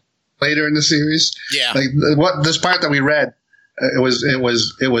later in the series. Yeah. Like this part that we read, it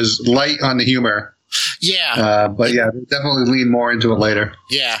was light on the humor. Yeah. But yeah, they definitely lean more into it later.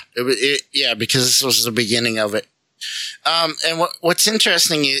 Yeah. Yeah, because this was the beginning of it. And what's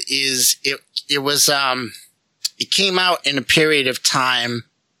interesting is it was it came out in a period of time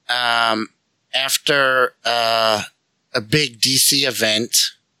after a big DC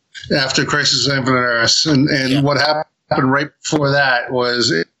event. After Crisis on Infinite Earths. And what happened right before that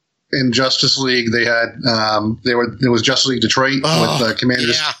was in Justice League, they had there was Justice League Detroit with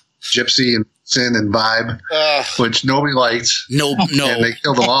Commanders Gypsy and Sin and Vibe, which nobody liked. No. And they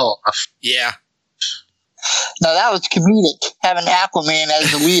killed them all off. Yeah. Now that was comedic, having Aquaman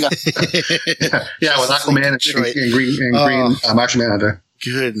as the leader. Yeah, with Aquaman and Green Martian Manhunter.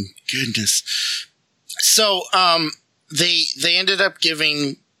 Goodness. So they ended up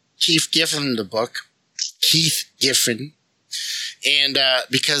giving Keith Giffen the book. Keith Giffen. And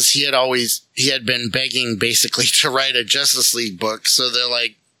because he had been begging basically to write a Justice League book, so they're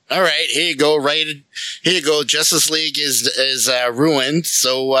like, all right, here you go, write it. Here you go. Justice League is ruined,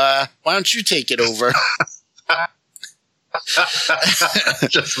 so why don't you take it over?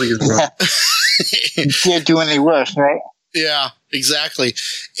 Justice League is ruined. Can't do any worse, right? Yeah, exactly.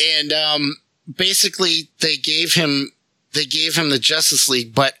 And basically, they gave him the Justice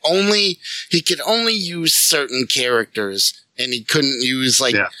League, but he could only use certain characters, and he couldn't use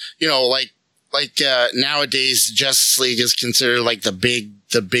like nowadays Justice League is considered like the big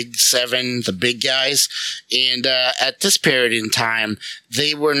seven, the big guys. And at this period in time,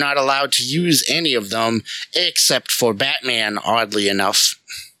 they were not allowed to use any of them except for Batman, oddly enough.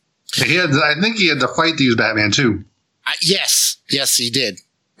 I think he had to fight to use Batman too. Yes, he did.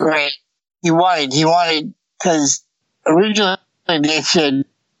 Right. He wanted, because originally they said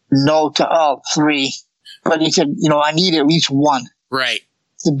no to all three, but he said, I need at least one. Right.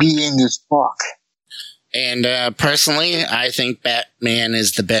 To be in this book. And personally, I think Batman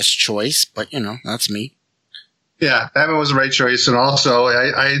is the best choice, but that's me. Yeah, Batman was the right choice, and also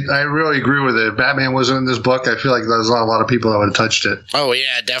I really agree with it. If Batman wasn't in this book, I feel like there's a lot of people that would have touched it. Oh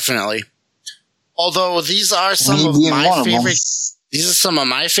yeah, definitely. Although these are some of my favorite. These are some of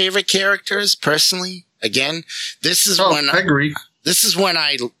my favorite characters, personally. Again, this is when I agree. This is when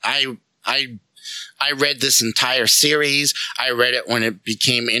I read this entire series. I read it when it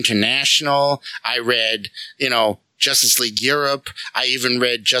became international. I read, Justice League Europe. I even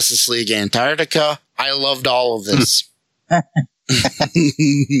read Justice League Antarctica. I loved all of this.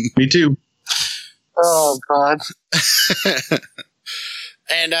 Me too. Oh, God.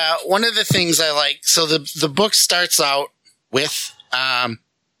 And one of the things I like, so the book starts out with,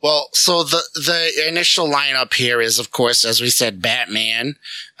 so the initial lineup here is, of course, as we said, Batman,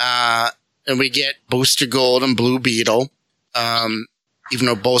 and we get Booster Gold and Blue Beetle. even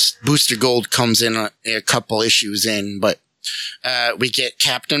though Booster Gold comes in a couple issues in. But we get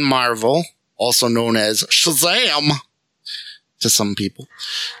Captain Marvel, also known as Shazam to some people.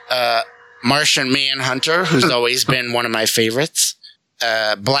 Martian Manhunter, who's always been one of my favorites.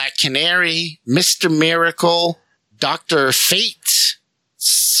 Black Canary, Mr. Miracle, Dr. Fate,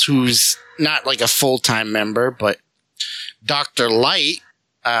 who's not like a full-time member, but Dr. Light,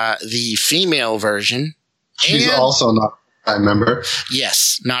 the female version. She's also not a member.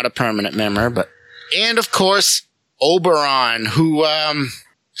 Yes, not a permanent member, and of course, Oberon, who,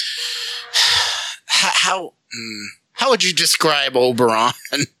 how would you describe Oberon?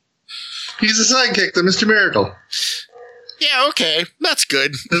 He's a sidekick to Mr. Miracle. Yeah, okay, that's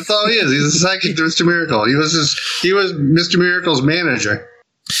good. That's all he is. He's a sidekick to Mr. Miracle. He was Mr. Miracle's manager.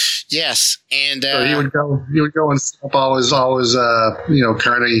 Yes, and so he would go and stop all his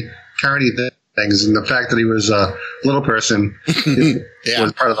carny things, and the fact that he was a little person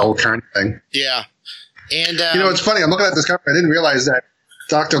was part of the whole carny thing. Yeah, and it's funny. I'm looking at this cover. I didn't realize that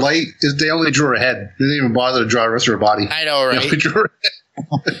Dr. Light they only drew her head. They didn't even bother to draw the rest of her body. I know, right? They only drew her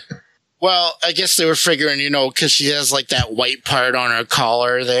head. Well, I guess they were figuring, because she has like that white part on her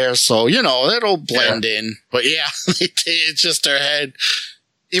collar there, so it'll blend in. But yeah, it's just her head.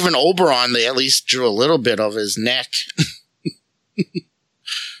 Even Oberon, they at least drew a little bit of his neck.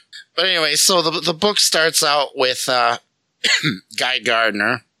 But anyway, so the book starts out with Guy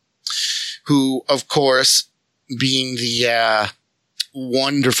Gardner, who, of course, being the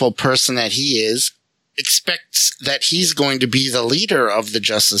wonderful person that he is, expects that he's going to be the leader of the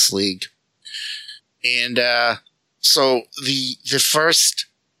Justice League. And so the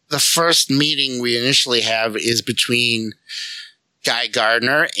first meeting we initially have is between Guy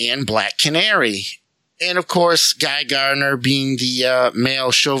Gardner and Black Canary. And of course, Guy Gardner being the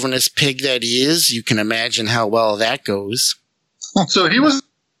male chauvinist pig that he is, you can imagine how well that goes. So he wasn't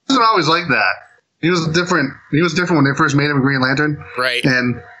always like that. He was different. He was different when they first made him a Green Lantern. Right.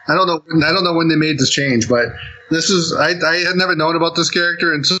 And I don't know when they made this change, but I had never known about this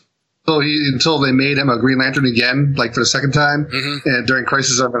character until they made him a Green Lantern again, like for the second time, and during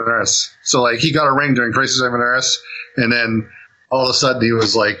Crisis on Infinite Earths. So like he got a ring during Crisis on Infinite Earths, and then all of a sudden he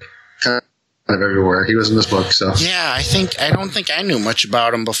was like kind of everywhere. He was in this book, so yeah. I don't think I knew much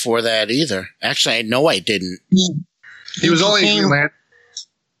about him before that either. Actually, I know I didn't. He was only Green Lantern.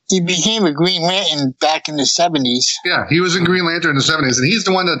 He became a Green Lantern back in the 70s. Yeah, he was in Green Lantern in the 70s, and he's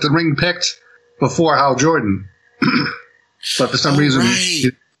the one that the ring picked before Hal Jordan. But for some reason,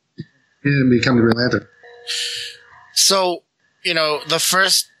 he didn't become the Green Lantern. So, the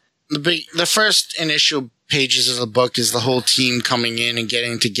first initial pages of the book is the whole team coming in and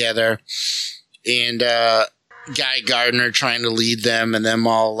getting together, and Guy Gardner trying to lead them, and them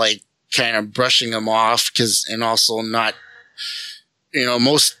all like kind of brushing him off and also not,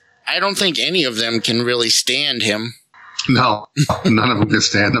 I don't think any of them can really stand him. No, none of them can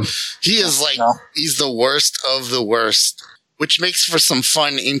stand him. He is he's the worst of the worst, which makes for some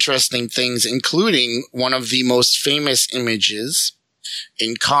fun, interesting things, including one of the most famous images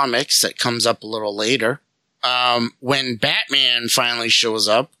in comics that comes up a little later. When Batman finally shows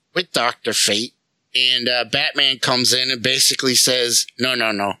up with Dr. Fate, and Batman comes in and basically says,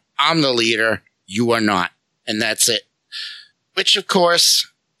 no, I'm the leader, you are not. And that's it. Which, of course,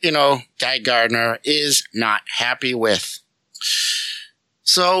 Guy Gardner is not happy with.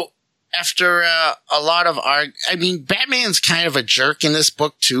 So, after a lot of Batman's kind of a jerk in this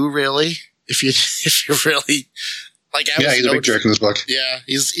book too, really. If you really he's a big jerk in this book. Yeah,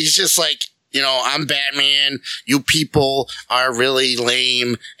 he's just like, I'm Batman, you people are really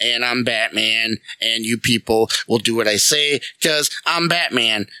lame, and I'm Batman, and you people will do what I say, because I'm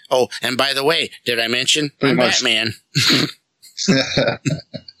Batman. Oh, and by the way, did I mention I'm Batman?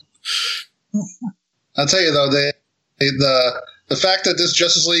 I'll tell you, though, the fact that this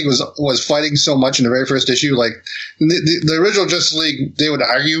Justice League was fighting so much in the very first issue, like, the original Justice League, they would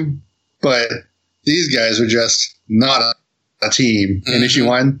argue, but these guys were just not a team. In issue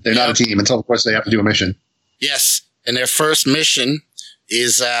 1, they're not a team until, of course, they have to do a mission. Yes, and their first mission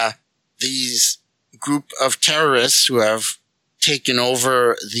is these group of terrorists who have taken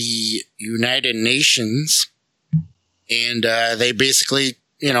over the United Nations, and they basically,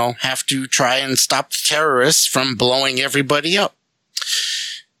 have to try and stop the terrorists from blowing everybody up.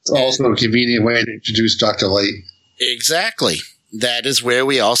 It's also a convenient way to introduce Dr. Light. Exactly. That is where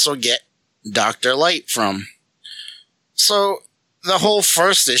we also get Dr. Light from. So the whole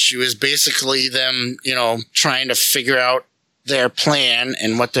first issue is basically them, trying to figure out their plan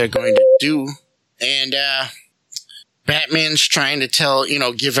and what they're going to do. And Batman's trying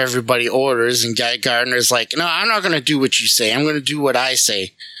to give everybody orders, and Guy Gardner's like, no, I'm not going to do what you say. I'm going to do what I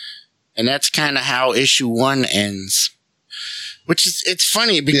say. And that's kind of how issue 1 ends. Which is, it's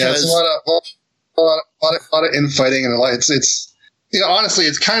funny because... Yeah, it's a lot of infighting, and it's honestly,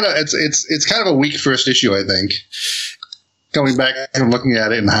 it's kind of a weak first issue, I think. Going back and looking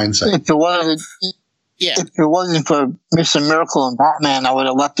at it in hindsight. If it wasn't for Mr. Miracle and Batman, I would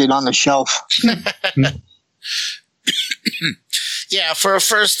have left it on the shelf. Yeah, for a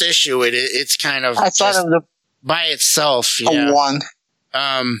first issue, it's kind of I thought it was by itself. a 1.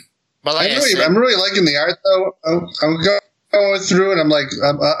 But like I'm really liking the art, though. I'm going through, and I'm like,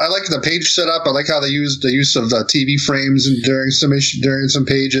 I like the page setup. I like how they use the use of the TV frames and during some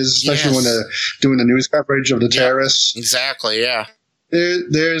pages, especially when they're doing the news coverage of the terrorists. Exactly. Yeah.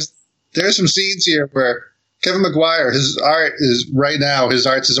 There's some scenes here where Kevin Maguire, his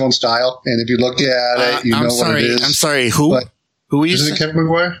art's his own style, and if you look at it, you know what it is. I'm sorry, who? But, who is it? Kevin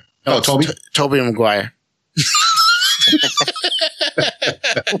Maguire? No, Toby? Toby Maguire.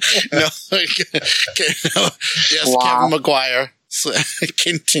 No, yes, wow. Kevin Maguire. So,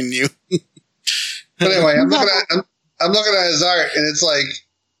 continue. But anyway, I'm looking at his art, and it's like,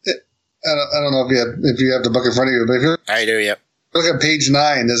 I don't know if you have the book in front of you, but if you I do, yep. Look at page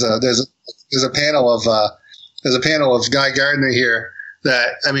 9. There's a panel of Guy Gardner here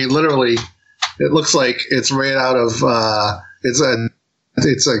that, I mean, literally, it looks like it's right out of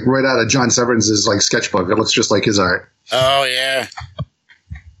it's like right out of John Severn's like sketchbook. It looks just like his art. Oh yeah.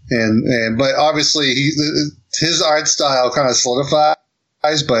 And but obviously his art style kind of solidifies.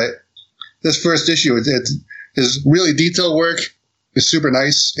 But this first issue, his really detailed work is super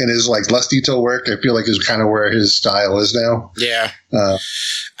nice, and his like less detailed work, I feel like, is kind of where his style is now. Yeah.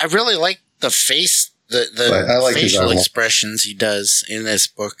 I really like the face, the facial expressions he does in this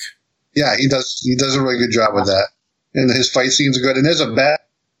book. Yeah, he does a really good job with that. And his fight scenes are good. And there's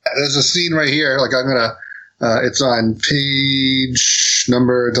a scene right here. Like it's on page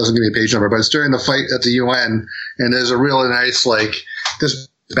number. It doesn't give me a page number, but it's during the fight at the UN. And there's a really nice, like, this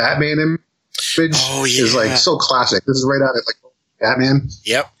Batman image is like so classic. This is right out of like Batman.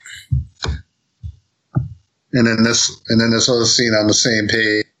 Yep. And then this other scene on the same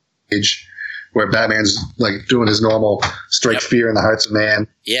page where Batman's like doing his normal strike fear in the hearts of man.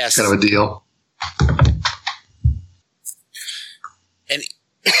 Yes. Kind of a deal. And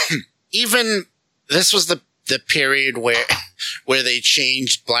even this was the period where they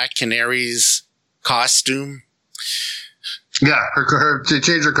changed Black Canary's costume. Yeah, they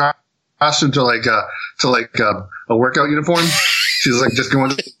changed her costume to a workout uniform. She's like just going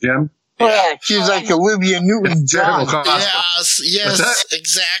to the gym. Yeah, she's like Olivia Newton-John. Yes,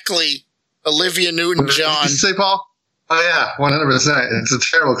 exactly. Olivia Newton-John. Did you say, Paul? Oh yeah, 100%. It's a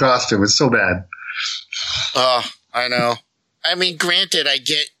terrible costume. It's so bad. Oh, I know. I mean, granted, I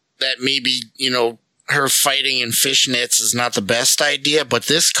get that maybe, her fighting in fishnets is not the best idea, but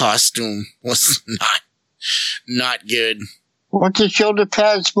this costume was not good. Weren't the shoulder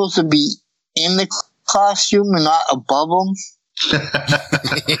pads supposed to be in the costume and not above them?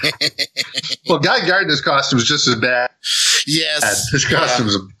 Well, Guy Gardner's costume is just as bad. Yes. His costume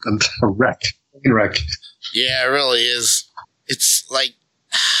is a wreck. Yeah, it really is. It's like,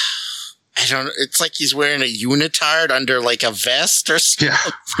 it's like he's wearing a unitard under like a vest or something.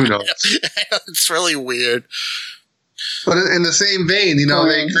 Yeah, who knows? It's really weird. But in the same vein, they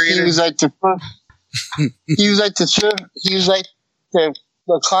created. He was like the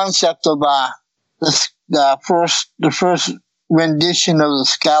concept of the first rendition of the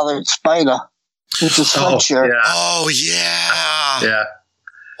Scarlet Spider with the sweatshirt. Yeah. Oh yeah. Yeah.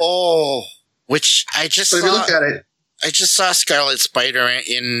 Oh, which I just saw. If you look at it. I just saw Scarlet Spider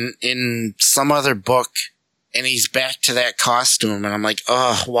in some other book, and he's back to that costume, and I'm like,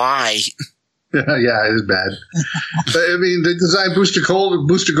 oh, why? Yeah, it is bad. But I mean, they designed Booster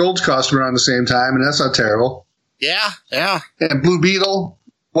Gold's costume around the same time, and that's not terrible. Yeah. And Blue Beetle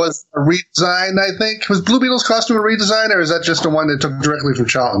was a redesign, I think. Was Blue Beetle's costume a redesign, or is that just the one they took directly from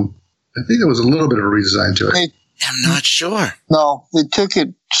Charlton? I think there was a little bit of a redesign to it. I'm not sure. No, they took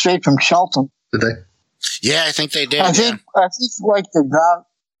it straight from Charlton. Did they? Yeah, I think they did. I think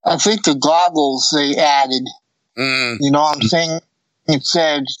the goggles they added. Mm. You know what I'm saying? It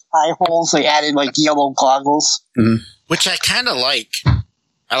said eye holes. They added like yellow goggles, which I kind of like.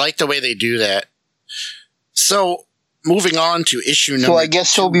 I like the way they do that. So moving on to issue number. So I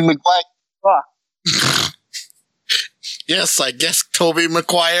guess Tobey Maguire. Yes, I guess Tobey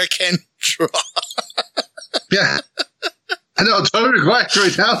Maguire can draw. Yeah. I know, Tobey Maguire's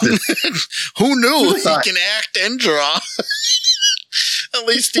very talented. Who knew he can act and draw? At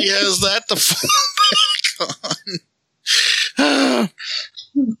least he has that to fall back on.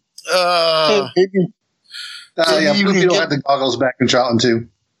 Yeah, Bluebeetle had the goggles back in Charlton too.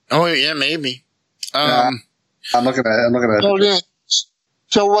 Oh yeah, maybe. I'm looking at it.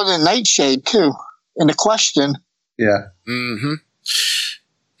 So was a Nightshade too. In the question. Yeah. Mm-hmm.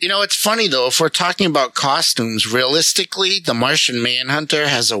 You know, it's funny though, if we're talking about costumes, realistically, the Martian Manhunter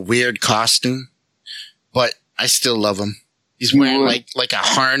has a weird costume, but I still love him. He's wearing like a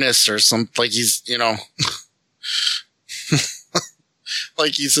harness or something, like he's, you know,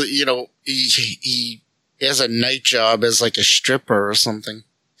 like he's, you know, he has a night job as like a stripper or something.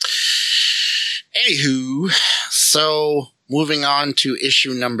 Anywho, so moving on to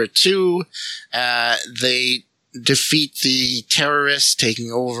issue number 2, they defeat the terrorists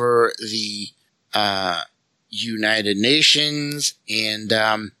taking over the United Nations, and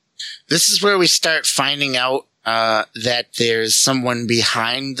this is where we start finding out that there's someone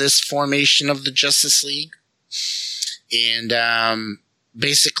behind this formation of the Justice League, and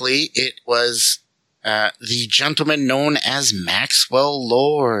basically it was the gentleman known as Maxwell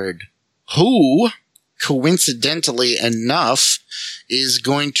Lord, who, coincidentally enough, is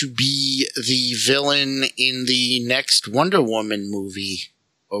going to be the villain in the next Wonder Woman movie,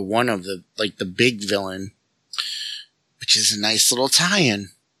 or one of the, like, the big villain, which is a nice little tie-in.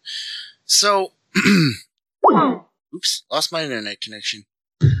 So, oops, lost my internet connection.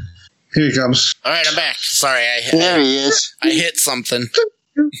 Here he comes. All right, I'm back. Sorry, There he is. I hit something.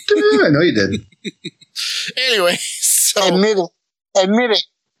 I know you did. Anyway, so Admit it.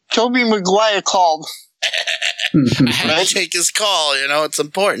 Tobey Maguire called. I had to take his call. You know, it's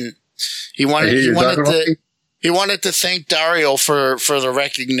important. He wanted to thank Dario for the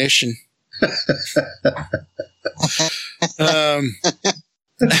recognition.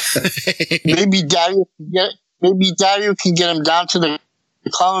 Maybe Dario can get him down to the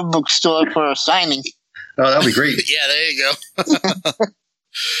comic book store for a signing. Oh, that'd be great. Yeah, there you go.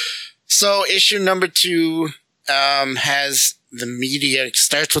 So issue number 2 has the media,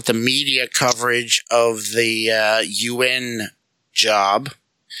 starts with the media coverage of the UN job.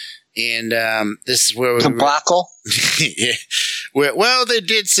 And this is where we debacle. Yeah. Well, they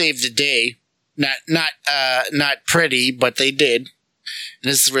did save the day. Not pretty, but they did.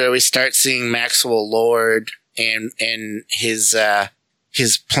 And this is where we start seeing Maxwell Lord and his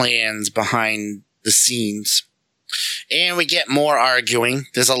plans behind the scenes. And we get more arguing.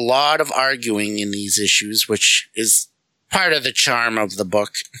 There's a lot of arguing in these issues, which is part of the charm of the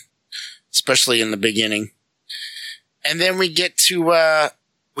book, especially in the beginning. And then we get to a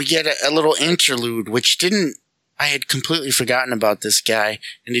little interlude, which I had completely forgotten about this guy,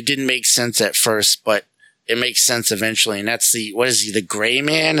 and it didn't make sense at first, but it makes sense eventually. And that's the Gray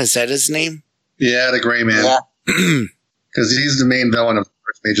Man? Is that his name? Yeah, the Gray Man. Yeah. Because he's the main villain of the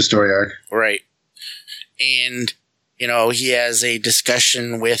first major story arc. Right. And, you know, he has a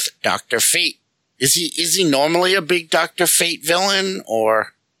discussion with Dr. Fate. Is he normally a big Dr. Fate villain,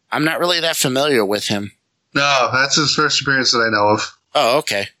 or I'm not really that familiar with him? No, that's his first appearance that I know of. Oh,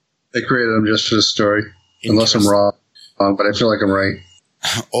 okay. They created him just for this story. Unless I'm wrong, but I feel like I'm right.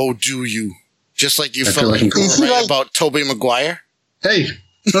 Oh, do you? Just like you feel like like you were right about Tobey Maguire? Hey,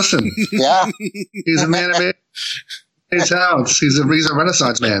 listen. Yeah. He's a man of many talents. He's a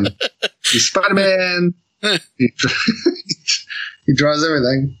Renaissance man. He's Spider-Man. He draws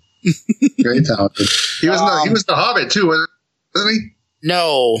everything. Very talented. He was the Hobbit too, wasn't he?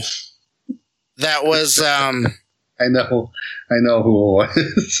 No, that was. I know who it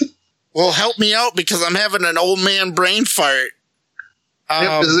was. Well, help me out because I'm having an old man brain fart.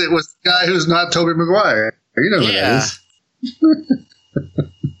 It was the guy who's not Tobey Maguire. You know who that is.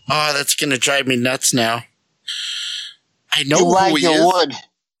 Oh, that's gonna drive me nuts now. I know who he is. Wood.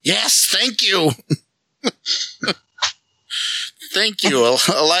 Yes, thank you. Thank you,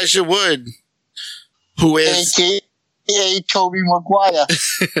 Elijah Wood, who is Tobey Maguire.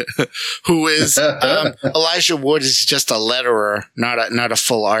 Who is Elijah Wood is just a letterer, not a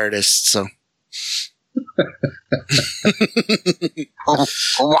full artist. So,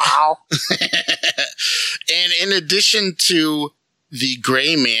 wow. And in addition to the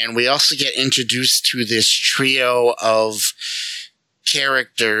Gray Man, we also get introduced to this trio of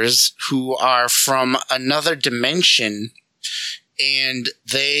characters who are from another dimension, and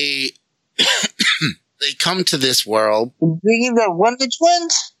they come to this world. Being the Wonder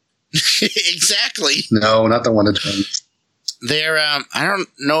Twins? Exactly. No, not the Wonder Twins. They're I don't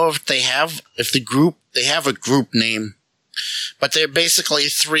know if they have a group name, but they're basically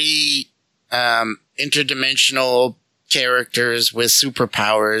 3 interdimensional characters with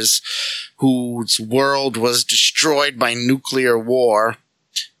superpowers whose world was destroyed by nuclear war,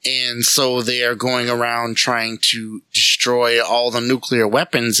 And so they are going around trying to destroy all the nuclear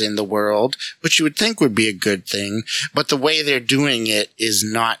weapons in the world, which you would think would be a good thing. But the way they're doing it is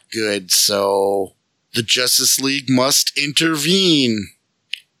not good. So the Justice League must intervene.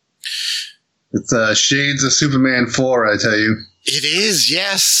 It's shades of Superman 4, I tell you. It is,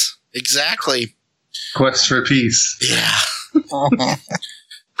 yes. Exactly. Quest for peace. Yeah.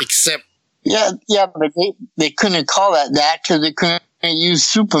 Except... Yeah, but they couldn't call that because they couldn't use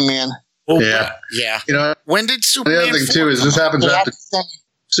Superman. Oh, yeah. Yeah. You know, when did Superman... The other thing, too, is this happens after...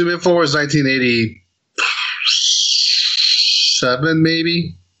 Superman 4 was 1987,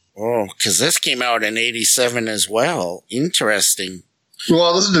 maybe? Oh, because this came out in 87 as well. Interesting.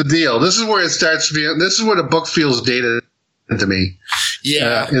 Well, this is the deal. This is where it starts feeling... This is where the book feels dated to me.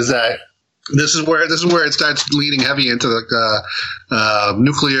 Yeah. Is that... This is where it starts leading heavy into the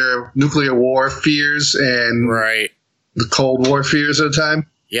nuclear war fears and the Cold War fears at the time.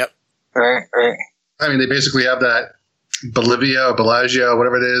 Yep. Right. I mean, they basically have that Bolivia or Bellagio,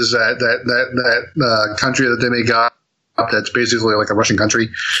 whatever it is, that country that they may got that's basically like a Russian country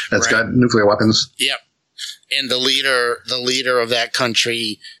that's got nuclear weapons. Yep. And the leader of that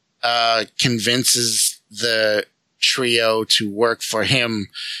country convinces the trio to work for him,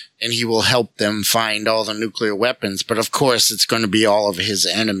 and he will help them find all the nuclear weapons. But of course, it's going to be all of his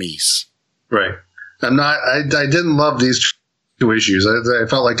enemies. Right. I didn't love these two issues. I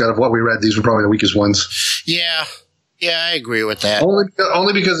felt like out of what we read, these were probably the weakest ones. Yeah. Yeah, I agree with that.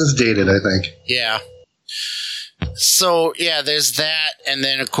 Only because it's dated, I think. Yeah. So, yeah, there's that. And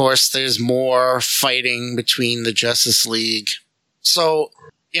then, of course, there's more fighting between the Justice League. So,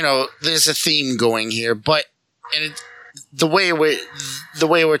 there's a theme going here, but the way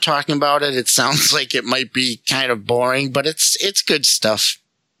we're talking about it, it sounds like it might be kind of boring, but it's good stuff.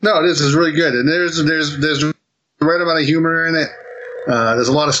 No, this is really good, and there's the right amount of humor in it. There's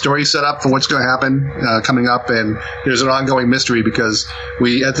a lot of story set up for what's going to happen coming up, and there's an ongoing mystery because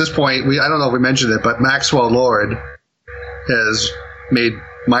at this point I don't know if we mentioned it, but Maxwell Lord has made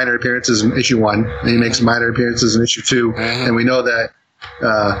minor appearances in issue 1, and he makes minor appearances in issue 2, and we know that.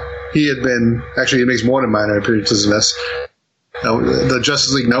 He makes more than minor appearances in this. The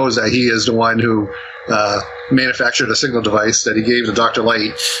Justice League knows that he is the one who manufactured a signal device that he gave to Dr.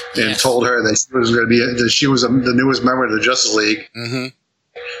 Light and told her that she was the newest member of the Justice League. Mm-hmm.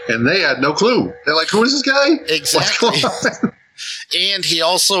 And they had no clue. They're like, who is this guy? Exactly. What's going on? And he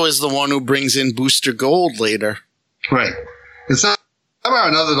also is the one who brings in Booster Gold later. Right. And somehow or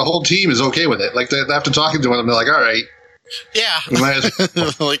another, the whole team is okay with it. Like, after talking to him, they're like, all right. Yeah.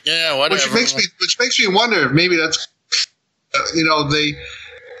 Like, yeah, whatever. Which makes me wonder if maybe that's, the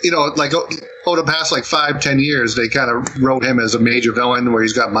past 5-10 years, they kind of wrote him as a major villain where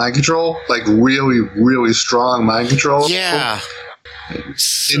he's got mind control, like really, really strong mind control. Yeah.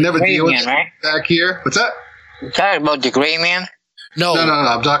 They never deal with it back here. What's that? You're talking about the Gray Man? No.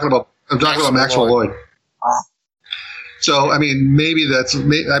 I'm talking about Maxwell Lord. So, I mean,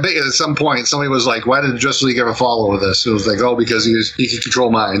 I bet at some point somebody was like, why did the Justice League ever follow this? It was like, because he can control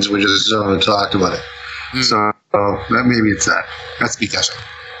minds. We just talked about it. So, maybe it's that. That's me guessing.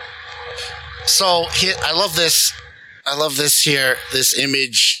 So, I love this. This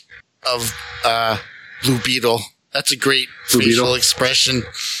image of Blue Beetle. That's a great facial expression.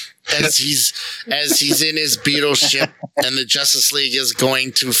 As he's in his Beetle ship and the Justice League is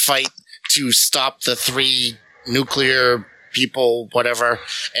going to fight to stop the 3 nuclear people, whatever,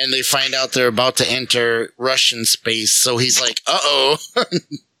 and they find out they're about to enter Russian space. So he's like, "Uh-oh."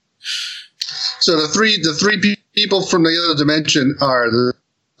 So the three people from the other dimension are the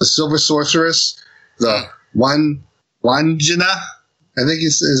Silver Sorceress, the Wanjina, I think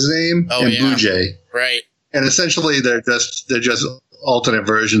is his name, and Blue Jay. Right. And essentially, they're just alternate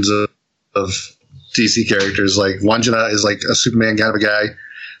versions of DC characters. Like Wanjina is like a Superman kind of a guy.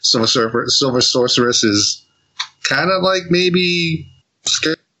 Silver Sorceress is kind of like maybe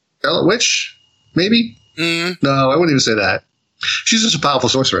Scarlet Witch, maybe? Mm. No, I wouldn't even say that. She's just a powerful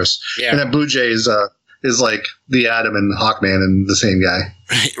sorceress. Yeah. And then Blue Jay is like the Atom and Hawkman and the same guy.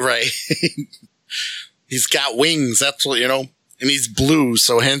 Right. He's got wings, that's what, and he's blue,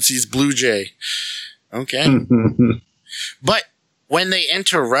 so hence he's Blue Jay. Okay. But when they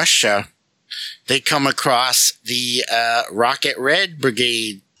enter Russia, they come across the Rocket Red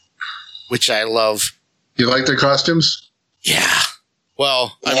Brigade, which I love. You like their costumes? Yeah.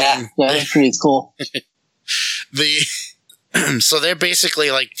 Well, I mean, that's pretty cool. So they're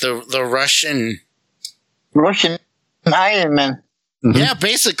basically like the Russian Iron Men. Mm-hmm. Yeah,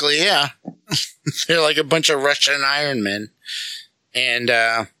 basically, yeah. They're like a bunch of Russian Iron Men. And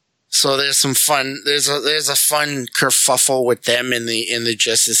So there's some fun. There's a fun kerfuffle with them in the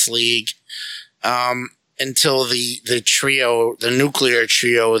Justice League, until the trio, the nuclear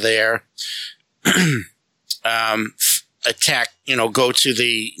trio there, attack. Go to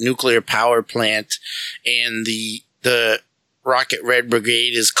the nuclear power plant, and the Rocket Red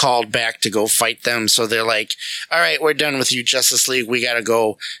Brigade is called back to go fight them. So they're like, "All right, we're done with you, Justice League. We got to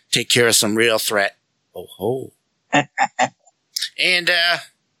go take care of some real threat." Oh ho! And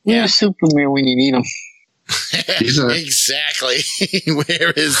Where's Superman when you need him? Exactly.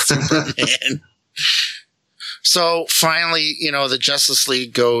 Where is Superman? So finally, the Justice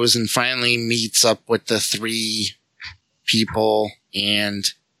League goes and finally meets up with the three people,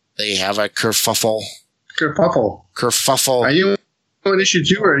 and they have a kerfuffle. Kerfuffle. Are you on issue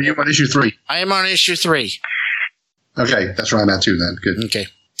 2 or are you on issue 3? I am on issue 3. Okay, that's where I'm at too then. Good. Okay.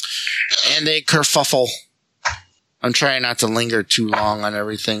 And they kerfuffle. I'm trying not to linger too long on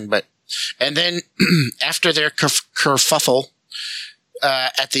everything, and then after their kerfuffle,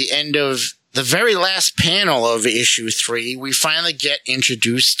 at the end of the very last panel of issue 3, we finally get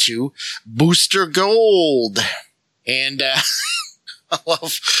introduced to Booster Gold. And I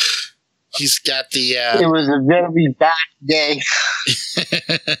love, he's got the... it was a very bad day.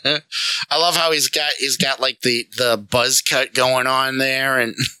 I love how he's got like the buzz cut going on there,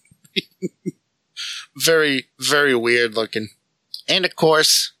 and very, very weird looking. And of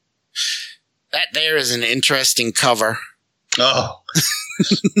course, that there is an interesting cover. Oh.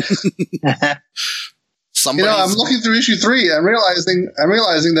 Somebody, I'm looking through issue 3. I'm realizing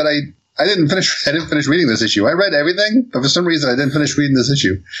that I didn't finish reading this issue. I read everything, but for some reason I didn't finish reading this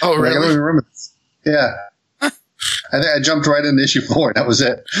issue. Oh, really? I don't even remember this. Yeah. I think I jumped right into issue 4 and that was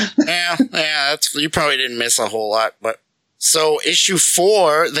it. yeah, you probably didn't miss a whole lot, but so issue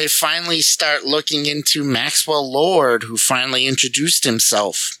 4, they finally start looking into Maxwell Lord, who finally introduced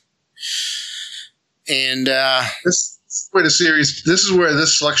himself. And this is where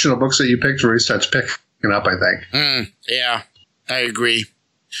this selection of books that you picked really starts picking up, I think. Yeah, I agree.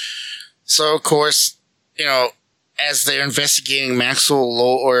 So, of course, as they're investigating Maxwell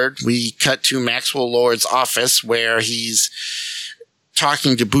Lord, we cut to Maxwell Lord's office where he's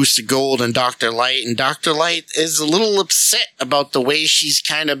talking to Booster Gold and Dr. Light, and Dr. Light is a little upset about the way she's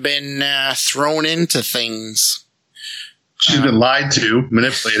kind of been thrown into things. She's been lied to,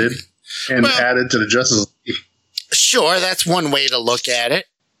 manipulated, and added to the Justice League. Sure, that's one way to look at it.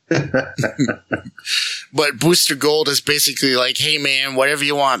 But Booster Gold is basically like, "Hey man, whatever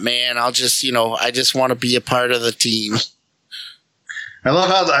you want, man. I'll just, I just want to be a part of the team." I love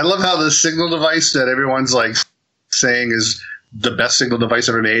how the signal device that everyone's like saying is the best signal device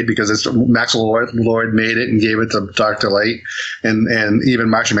ever made, because it's Maxwell Lord made it and gave it to Dr. Light, and even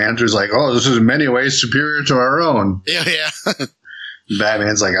Martian Manager's like, "Oh, this is in many ways superior to our own." Yeah.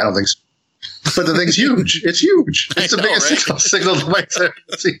 Batman's like, "I don't think so." But the thing's huge. It's huge. It's the biggest signal device I've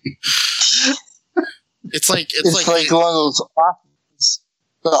ever seen. It's like one of those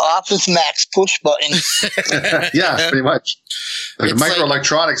the Office Max push buttons. Yeah, pretty much. The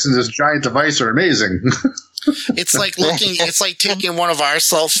microelectronics in this giant device are amazing. It's like taking one of our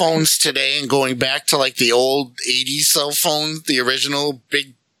cell phones today and going back to like the old 80s cell phones, the original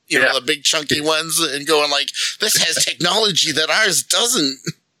big, the big chunky ones, and going like, this has technology that ours doesn't.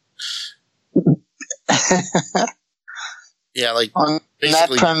 Yeah, like on that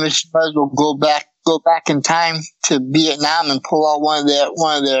premise, you might as well go back in time to Vietnam and pull out one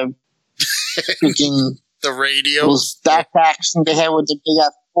of their freaking the radios, those backpacks they had with the big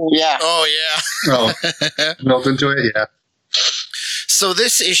ass. Oh yeah. Built into it, yeah. So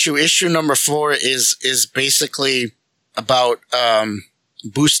this issue number 4, is basically about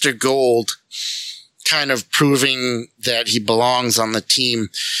Booster Gold kind of proving that he belongs on the team,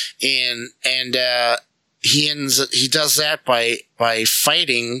 and he does that by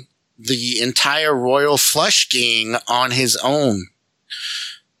fighting the entire Royal Flush Gang on his own.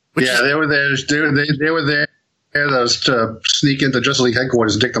 They were there. They were there to sneak into Justice League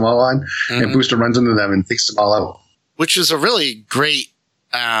headquarters and take them all on, and Booster runs into them and takes them all out. Which was a really great,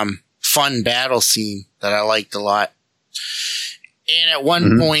 fun battle scene that I liked a lot. And at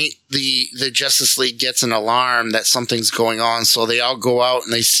one point, the Justice League gets an alarm that something's going on, so they all go out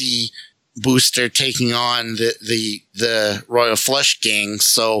and they see Booster taking on the Royal Flush Gang.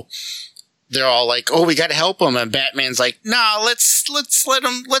 So they're all like, "Oh, we got to help him," and Batman's like, "Nah, let's let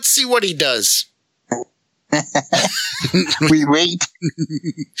him. Let's see what he does." We wait.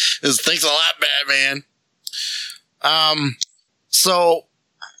 Thanks a lot, Batman. So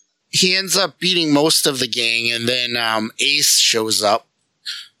he ends up beating most of the gang, and then Ace shows up,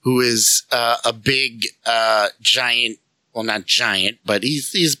 who is a big, giant well, not giant, but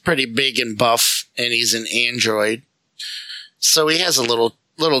he's pretty big and buff, and he's an android. So he has a little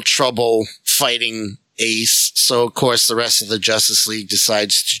trouble fighting Ace. So, of course, the rest of the Justice League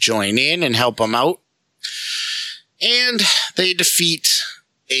decides to join in and help him out. And they defeat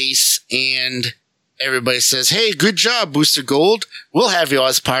Ace, and everybody says, hey, good job, Booster Gold. We'll have you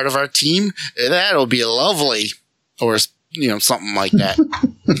as part of our team. That'll be lovely. Or, something like that.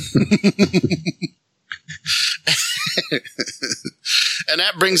 And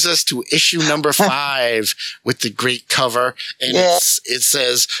that brings us to issue number 5 with the great cover. And it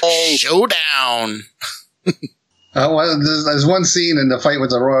says, Showdown. There's one scene in the fight with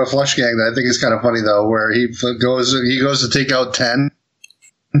the Royal Flush Gang that I think is kind of funny, though, where he goes to take out 10.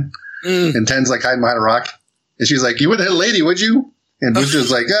 And 10's like hiding behind a rock. And she's like, you wouldn't hit a lady, would you? And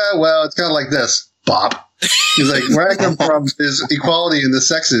Booster's like, well, it's kind of like this. Bop. He's like, where I come from is equality in the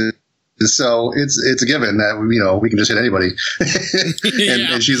sexes. So it's a given that, we can just hit anybody.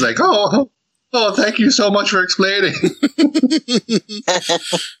 And she's like, oh, thank you so much for explaining.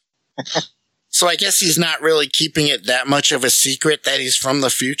 So I guess he's not really keeping it that much of a secret that he's from the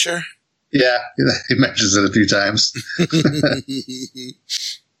future? Yeah, he mentions it a few times.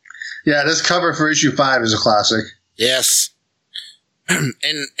 Yeah, this cover for issue 5 is a classic. Yes.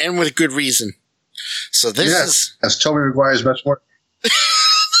 And with good reason. So this is... That's Tobey Maguire's best work.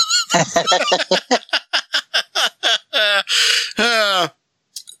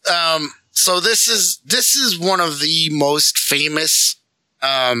 So this is one of the most famous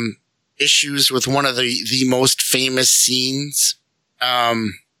issues with one of the most famous scenes.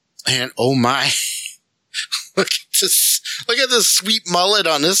 And oh my, look at this sweet mullet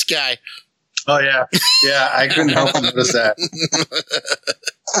on this guy. Oh yeah, I couldn't help but notice that.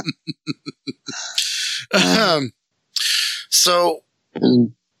 So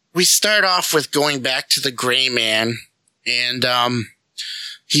we start off with going back to the Gray Man, and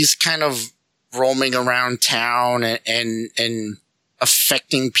he's kind of roaming around town and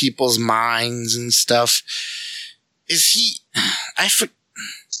affecting people's minds and stuff. Is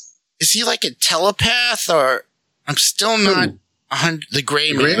he like a telepath, or I'm still not the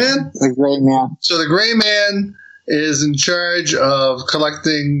Gray Man? Gray Man? The Gray Man. So the Gray Man is in charge of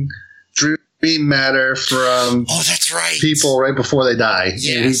collecting dream matter from that's right. people right before they die.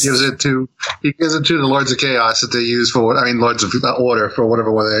 Yes. And he gives it to the Lords of Chaos that they use Lords of Order for whatever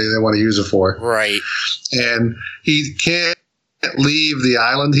they want to use it for. Right. And he can't leave the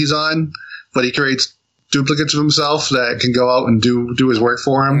island he's on, but he creates duplicates of himself that can go out and do his work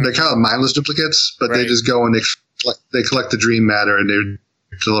for him. Mm-hmm. They're kind of mindless duplicates, but they just go and they collect the dream matter and they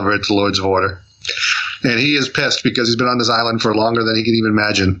deliver it to Lords of Order. And he is pissed because he's been on this island for longer than he can even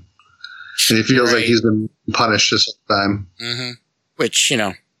imagine. And he feels like he's been punished this whole time. Mm-hmm. Which,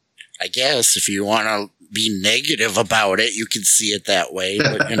 I guess if you want to be negative about it, you can see it that way.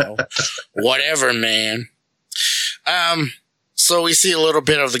 But, whatever, man. So we see a little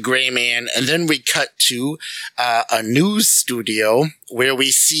bit of the Gray Man, and then we cut to a news studio where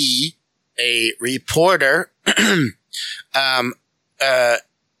we see a reporter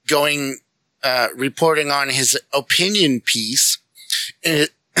reporting on his opinion piece.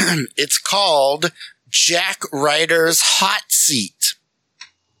 It's called Jack Ryder's Hot Seat.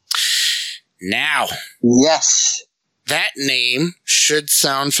 Now, yes, that name should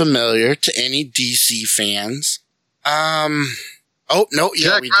sound familiar to any DC fans. Jack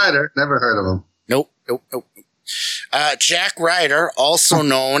Ryder, never heard of him. Nope. Jack Ryder, also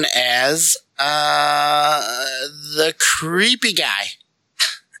known as the creepy guy.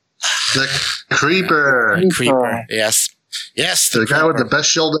 The Creeper. Creeper, yes. Yes, the guy with the best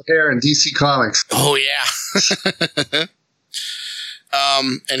shoulder hair in DC Comics. Oh, yeah.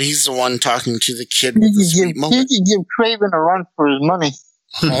 And he's the one talking to the kid with the sweet mullet. He could give Craven a run for his money.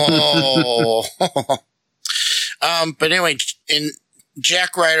 Oh. But anyway,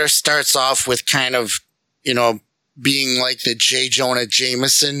 Jack Ryder starts off with kind of, being like the J. Jonah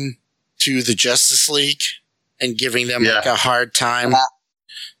Jameson to the Justice League and giving them like a hard time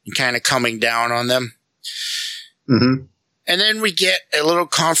and kind of coming down on them. Mm-hmm. And then we get a little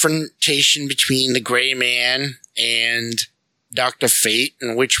confrontation between the Gray Man and Dr. Fate,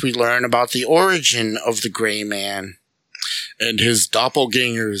 in which we learn about the origin of the Gray Man and his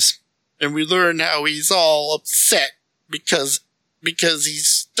doppelgangers. And we learn how he's all upset because he's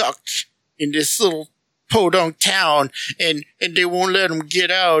stuck in this little podunk town and they won't let him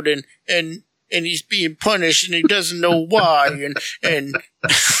get out and he's being punished and he doesn't know why and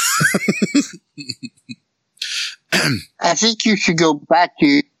I think you should go back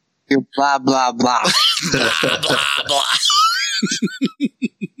to your blah blah blah. blah blah blah.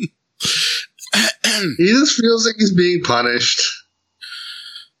 He just feels like he's being punished.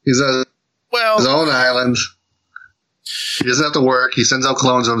 He's on his own island. He doesn't have to work. He sends out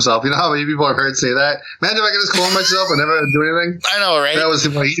clones of himself. You know how many people I've heard say that? Imagine if I could just clone myself and never do anything. I know, right? That was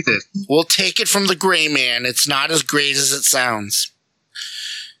what he did. We'll take it from the Gray Man. It's not as great as it sounds.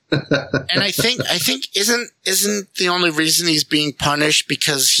 And I think isn't the only reason he's being punished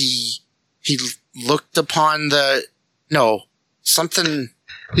because he looked upon something.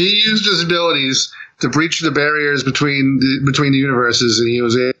 He used his abilities to breach the barriers between the universes, and he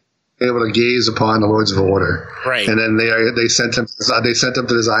was able to gaze upon the Lords of Order. Right. And then they sent him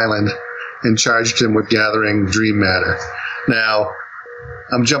to this island and charged him with gathering dream matter. Now,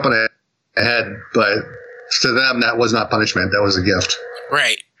 I'm jumping ahead, but to them that was not punishment. That was a gift.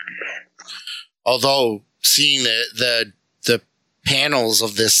 Right. Although seeing the panels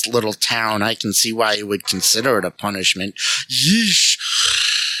of this little town, I can see why you would consider it a punishment. Yeesh.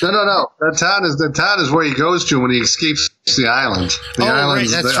 No. The town is where he goes to when he escapes the island. The island.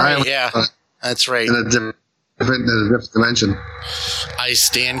 Right. That's right. Yeah, that's right. In a different dimension. I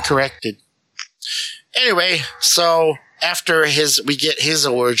stand corrected. Anyway, so after we get his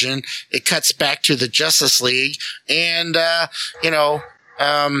origin, it cuts back to the Justice League, and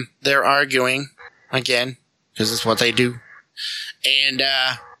they're arguing again because it's what they do. And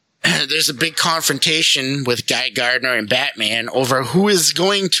there's a big confrontation with Guy Gardner and Batman over who is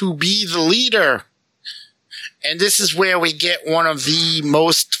going to be the leader. And this is where we get one of the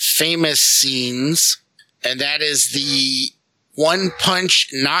most famous scenes, and that is the one-punch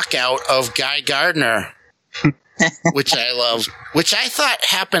knockout of Guy Gardner, which I love, which I thought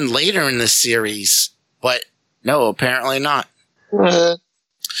happened later in the series, but no, apparently not.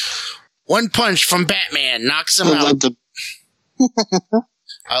 One punch from Batman knocks him out.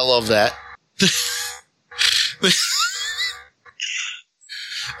 I love that.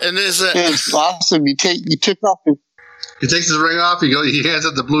 And there's it's awesome. He took off his. He takes his ring off. He hands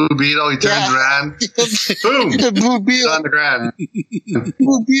up the Blue Beetle. He turns around. Boom! The Blue Beetle on the ground.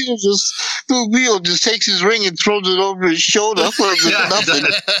 Blue Beetle just takes his ring and throws it over his shoulder for nothing.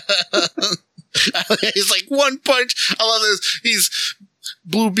 He's like one punch. I love this.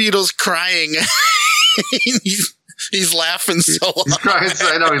 Blue Beetle's crying. He's laughing so hard. He's crying.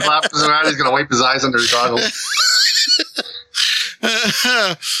 I know he's laughing around. He's gonna wipe his eyes under his goggles.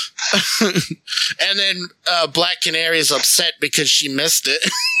 And then Black Canary is upset because she missed it.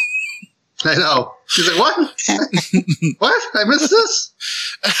 I know. She's like, what? What? I missed this?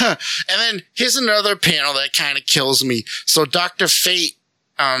 And then here's another panel that kind of kills me. So Dr. Fate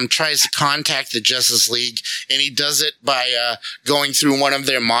tries to contact the Justice League, and he does it by going through one of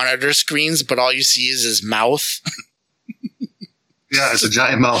their monitor screens, but all you see is his mouth. Yeah, it's a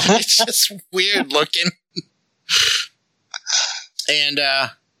giant mouth. It's just weird looking. And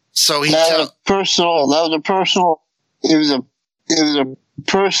so he It was a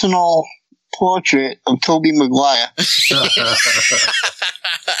personal portrait of Tobey Maguire.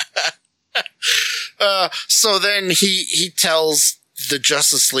 So then he tells the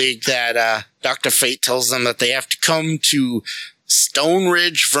Justice League that Dr. Fate tells them that they have to come to Stone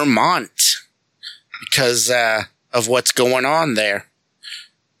Ridge, Vermont, because of what's going on there.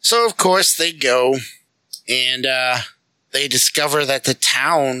 So of course they go, and they discover that the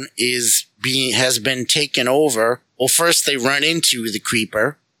town has been taken over. Well, first they run into the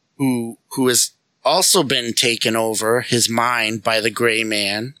Creeper, who has also been taken over his mind by the Gray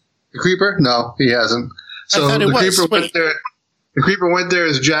Man. The Creeper? No, he hasn't. So the Creeper went there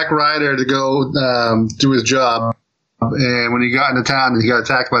as Jack Ryder to go do his job, and when he got into town, he got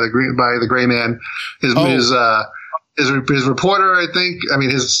attacked by the Gray Man. His reporter,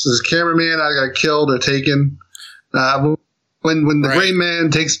 his cameraman either got killed or taken. When the Gray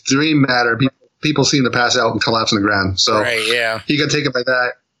Man takes dream matter, people seem to pass out and collapse on the ground. So he got taken by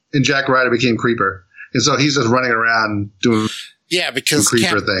that, and Jack Ryder became Creeper, and so he's just running around doing because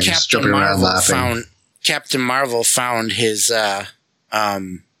Creeper things, jumping around, laughing. Captain Marvel found his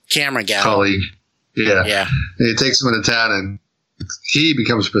camera guy colleague. Yeah. And he takes him into town, and he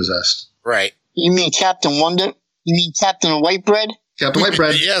becomes possessed. Right. You mean Captain Wonder? You mean Captain Whitebread? Captain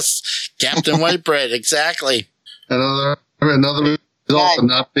Whitebread. Yes, Captain Whitebread. Exactly. Another result of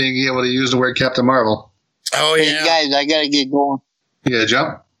not being able to use the word Captain Marvel. Oh yeah, hey, guys, I gotta get going. You gotta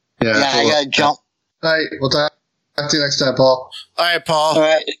jump. Yeah, I gotta jump. All right, we'll talk to you next time, Paul. All right, Paul. All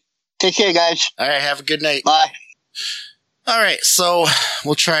right, take care, guys. All right, have a good night. Bye. All right, so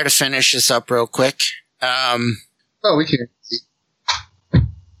we'll try to finish this up real quick. We can.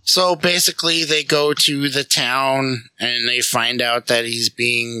 So basically, they go to the town and they find out that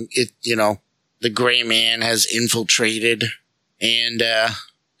the Gray Man has infiltrated, and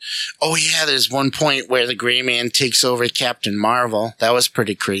Oh, yeah, there's one point where the Gray Man takes over Captain Marvel. That was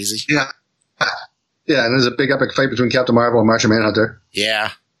pretty crazy. Yeah. Yeah, and there's a big epic fight between Captain Marvel and Martian Manhunter.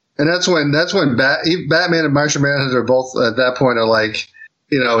 Yeah. And that's when Batman and Martian Manhunter both at that point are like,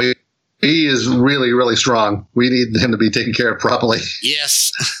 you know, he is really, really strong. We need him to be taken care of properly.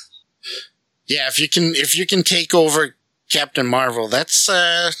 Yes. Yeah, if you can take over Captain Marvel, that's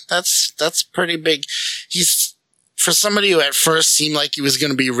pretty big. He's, for somebody who at first seemed like he was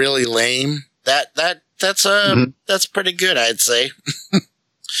going to be really lame, that's pretty good, I'd say.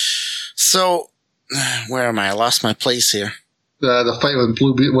 So, where am I? I lost my place here. The fight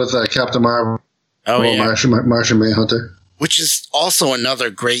with Captain Marvel. Oh, yeah. Martian Manhunter. Which is also another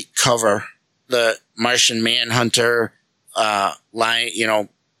great cover. The Martian Manhunter,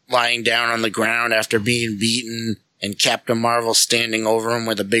 lying down on the ground after being beaten, and Captain Marvel standing over him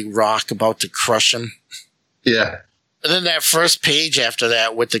with a big rock about to crush him. Yeah. And then that first page after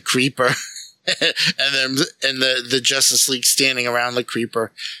that with the Creeper, and the Justice League standing around the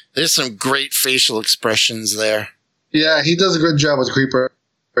Creeper. There's some great facial expressions there. Yeah, he does a good job with Creeper,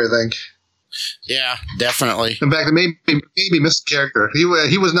 I think. Yeah, definitely. In fact, it made me miss the character. He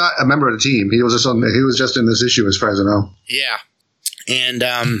was not a member of the team. He was just in this issue, as far as I know. Yeah, and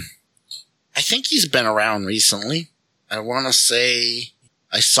I think he's been around recently. I want to say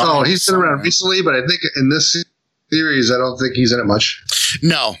I saw. Oh, he's been around recently, but I think in this series, I don't think he's in it much.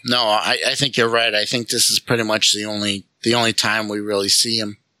 No, I think you're right. I think this is pretty much the only time we really see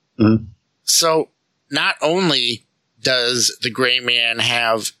him. Mm-hmm. So, not only does the Gray Man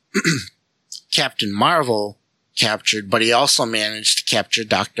have Captain Marvel captured, but he also managed to capture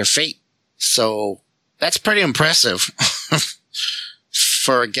Dr. Fate. So, that's pretty impressive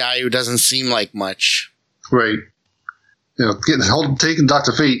for a guy who doesn't seem like much. Right. You know, taking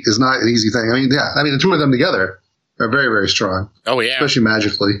Dr. Fate is not an easy thing. I mean, the two of them together are very, very strong. Oh, yeah. Especially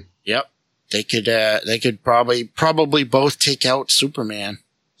magically. Yep. They could probably both take out Superman.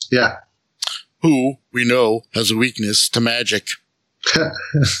 Yeah. Who, we know, has a weakness to magic.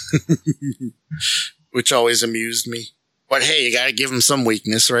 Which always amused me. But hey, you gotta give him some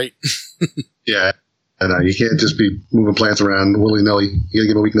weakness, right? Yeah. And you can't just be moving plants around willy-nilly. You gotta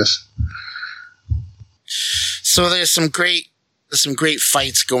give him a weakness. So there's some great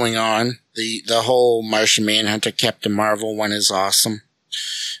fights going on. The whole Martian Manhunter Captain Marvel one is awesome.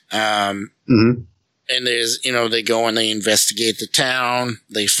 Mm-hmm. And there's, they go and they investigate the town.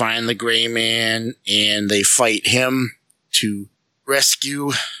 They find the Gray Man and they fight him to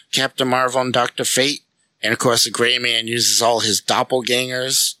rescue Captain Marvel and Dr. Fate. And of course, the Gray Man uses all his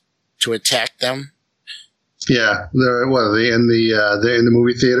doppelgangers to attack them. Yeah, they're in the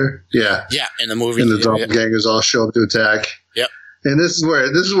movie theater. Yeah, yeah, in the movie theater. And the doppelgangers all show up to attack. Yep. And this is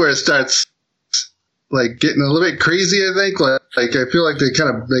where it starts, like, getting a little bit crazy. I think, like I feel like they kind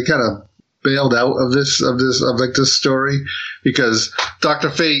of bailed out of this story, because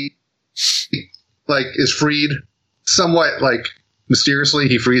Dr. Fate, like, is freed somewhat, like, mysteriously.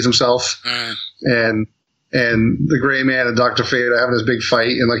 He frees himself, and the Gray Man and Dr. Fate are having this big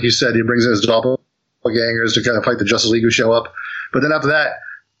fight, and like you said, he brings in his doppelgangers to kind of fight the Justice League who show up. But then after that,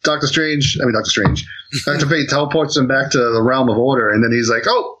 Dr. Fate teleports him back to the realm of order, and then he's like,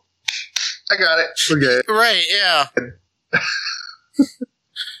 "Oh, I got it. We're good." Right? Yeah.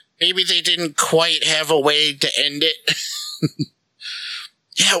 Maybe they didn't quite have a way to end it.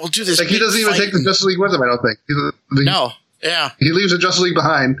 Yeah, we'll do this. Like, he doesn't even take the Justice League with him, I don't think. No. Yeah. He leaves the Justice League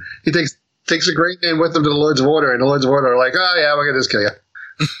behind. He takes the Gray Man with him to the Lords of Order, and the Lords of Order are like, "Oh yeah, we're gonna just kill you."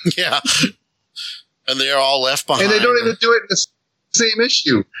 Yeah. And they're all left behind. And they don't even do it in the same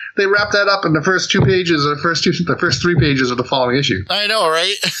issue. They wrap that up in the first 2 pages, or the first 3 pages of the following issue. I know,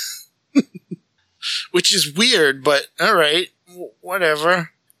 right? Which is weird, but all right,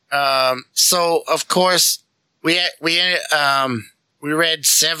 whatever. So of course we read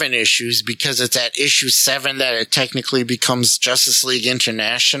 7 issues, because it's at issue 7 that it technically becomes Justice League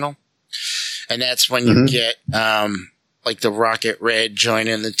International, and that's when you get like the Rocket Red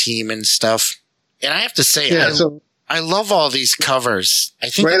joining the team and stuff. And I have to say, I love all these covers. I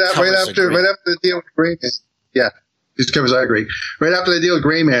think right after the deal with Gray Man. Yeah, these covers are great. Right after the deal with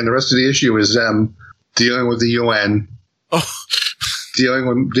Gray Man, the rest of the issue is them dealing with the UN, dealing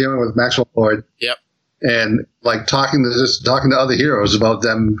with Maxwell Lord. Yep. And like talking to other heroes about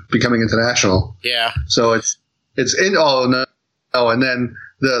them becoming international. Yeah. So it's in and then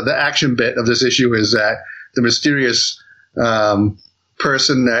the action bit of this issue is that the mysterious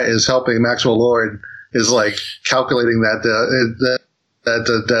person that is helping Maxwell Lord is like calculating that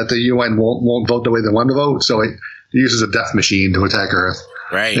the UN won't vote the way they want to vote, so it uses a death machine to attack Earth.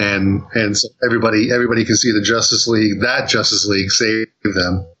 Right. And so everybody can see the Justice League save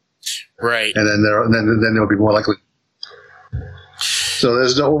them. Right. And then they'll be more likely. So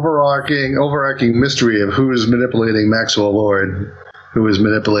there's the overarching mystery of who is manipulating Maxwell Lord, who is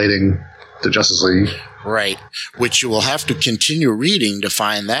manipulating the Justice League. Right. Which you will have to continue reading to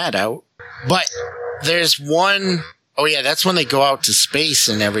find that out. But there's one... Oh, yeah, that's when they go out to space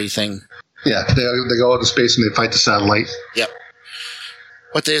and everything. Yeah, they go out to space and they fight the satellite. Yep.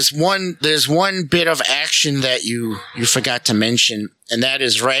 But there's one bit of action that you forgot to mention, and that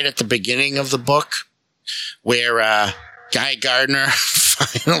is right at the beginning of the book, where Guy Gardner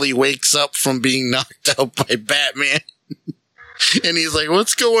finally wakes up from being knocked out by Batman. And he's like,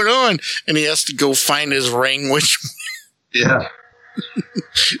 what's going on? And he has to go find his ring, which... Yeah.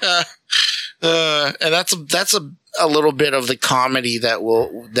 And that's a little bit of the comedy that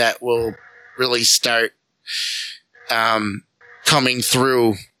will really start coming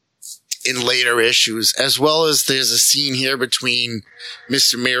through in later issues, as well as there's a scene here between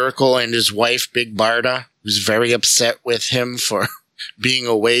Mr. Miracle and his wife, Big Barda, who's very upset with him for being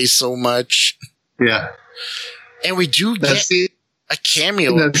away so much. Yeah. And we do get a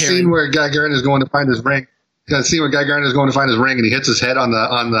cameo. That scene where Guy Gardner is going to find his ring. That scene where Guy Gardner is going to find his ring and he hits his head on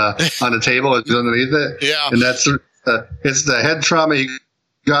the table underneath it. Yeah. And that's it's the head trauma he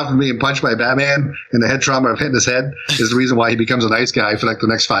got from being punched by Batman, and the head trauma of hitting his head is the reason why he becomes a nice guy for like the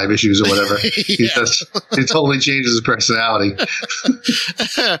next 5 issues or whatever. He totally changes his personality.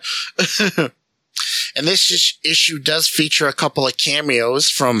 And this issue does feature a couple of cameos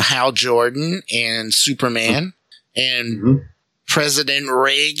from Hal Jordan and Superman and President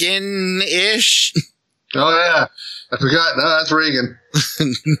Reagan-ish. Oh, yeah. I forgot. No, that's Reagan.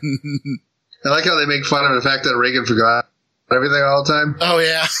 I like how they make fun of the fact that Reagan forgot everything all the time. Oh,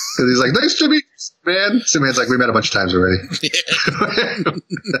 yeah. Because he's like, nice to meet you, man. Superman's like, we met a bunch of times already. Yeah.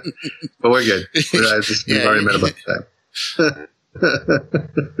 But we're good. We've already met a bunch of times.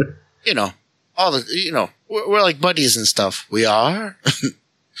 We're like buddies and stuff. We are?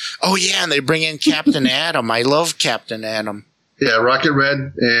 Oh, yeah, and they bring in Captain Atom. I love Captain Atom. Yeah, Rocket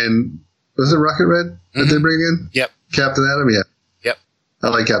Red and... Was it Rocket Red that they bring in? Yep. Captain Atom, yeah. Yep. I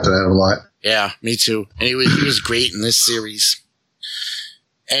like Captain Atom a lot. Yeah, me too. And he was great in this series.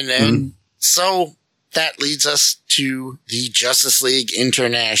 And then, so that leads us to the Justice League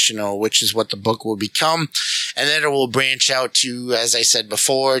International, which is what the book will become. And then it will branch out to, as I said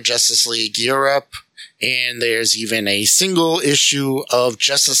before, Justice League Europe. And there's even a single issue of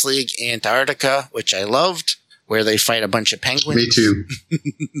Justice League Antarctica, which I loved, where they fight a bunch of penguins. Me too.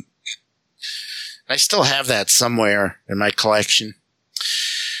 I still have that somewhere in my collection.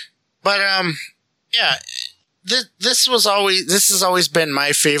 But, yeah, this has always been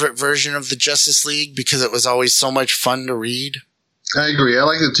my favorite version of the Justice League because it was always so much fun to read. I agree. I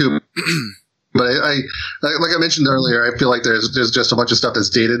like it too. But I like I mentioned earlier, I feel like there's just a bunch of stuff that's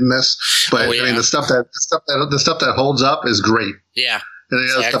dated in this. But I mean, the stuff that holds up is great. Yeah. And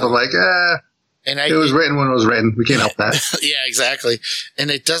the other stuff I'm like, it was written when it was written. We can't help that. Yeah, exactly.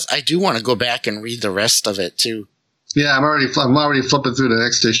 And I do want to go back and read the rest of it too. Yeah, I'm already flipping through the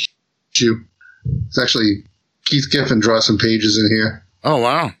next issue. It's actually Keith Giffen draws some pages in here. Oh,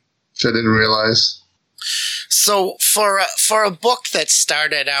 wow. Which I didn't realize. So for a book that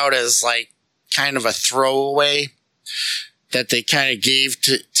started out as like kind of a throwaway that they kind of gave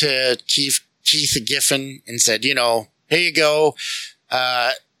to Keith Giffen and said, here you go.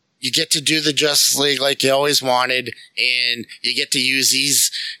 You get to do the Justice League like you always wanted, and you get to use these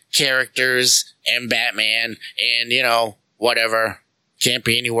characters and Batman and, whatever. Can't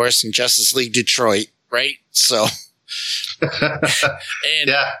be any worse than Justice League Detroit, right? So.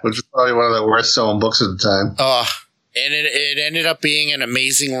 Yeah, which was probably one of the worst selling books at the time. And it ended up being an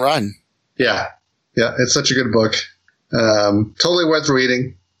amazing run. Yeah. Yeah, it's such a good book. Totally worth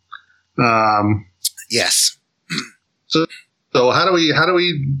reading. Yes. So how do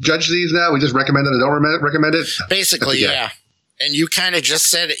we judge these now? We just recommend it or don't recommend it? Basically, yeah. And you kind of just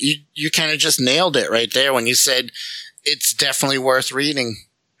said it. You kind of just nailed it right there when you said it's definitely worth reading.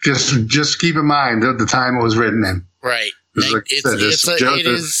 Just keep in mind the time it was written in. Right. Like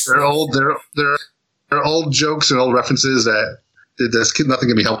they're old jokes and old references that nothing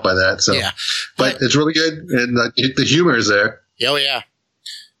can be helped by that. So, yeah. But it's really good, and the humor is there. Oh yeah.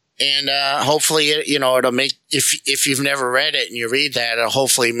 And hopefully, it'll make if you've never read it and you read that, it'll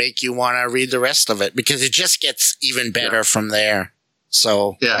hopefully make you want to read the rest of it because it just gets even better from there.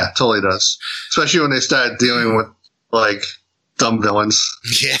 So yeah, it totally does. Especially when they start dealing with like dumb villains.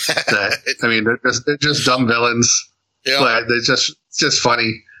 Yeah, they're just dumb villains. Yeah, but it's just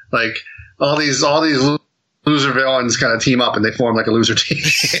funny. Like all these loser villains kind of team up and they form like a loser team.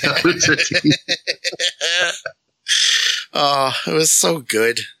 Oh, it was so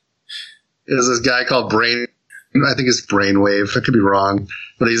good. There's this guy called Brain. I think it's Brainwave. I could be wrong,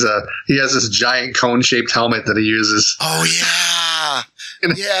 but he has this giant cone-shaped helmet that he uses. Oh yeah,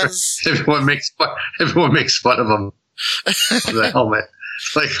 yes. Everyone makes fun of him. The helmet.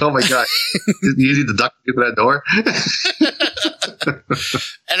 It's like, oh my god, you need the duck to get to that door.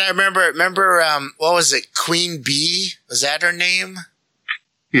 And I remember, what was it? Queen Bee? Was that her name?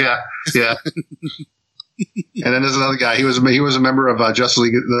 Yeah. And then there's another guy. He was a member of Justice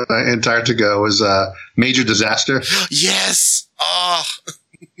League Antarctica. Was Major Disaster. Yes. Oh.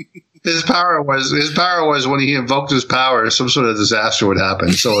 His power was when he invoked his power, some sort of disaster would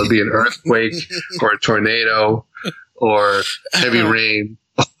happen. So it'd be an earthquake or a tornado or heavy rain.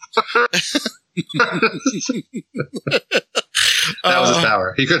 That was his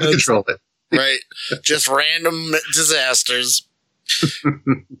power. He couldn't control it. Right. Just random disasters.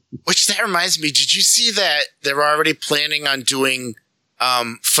 Which that reminds me, did you see that they're already planning on doing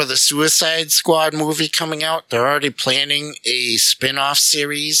for the Suicide Squad movie coming out? They're already planning a spin-off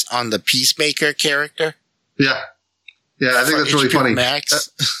series on the Peacemaker character. Yeah, I think that's really funny. Max.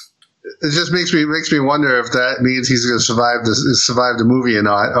 It just makes me wonder if that means he's going to survive the movie or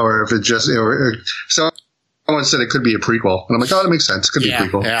not, or if it just or someone said it could be a prequel, and I'm like, oh, that makes sense. It could be a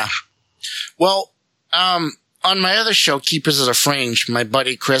prequel. Yeah. Well, on my other show, Keepers of the Fringe, my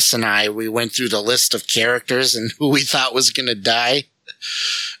buddy Chris and we went through the list of characters and who we thought was going to die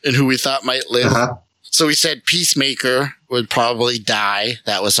and who we thought might live. Uh-huh. So we said Peacemaker would probably die.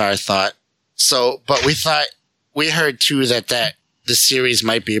 That was our thought. So, but we heard too that the series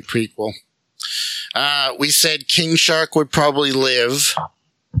might be a prequel. We said King Shark would probably live.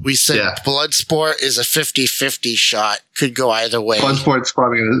 We said Bloodsport is a 50-50 shot. Could go either way. Bloodsport's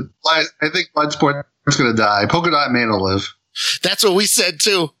probably going to... I think Bloodsport's going to die. Polka Dot Man will live. That's what we said,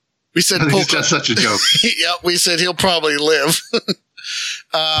 too. We said He's just such a joke. Yep, we said he'll probably live.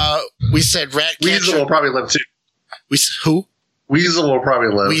 We said Ratcatcher. Weasel will probably live, too. Who? Weasel will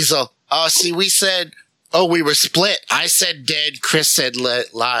probably live. Weasel. Oh, see, we said... Oh, we were split. I said dead. Chris said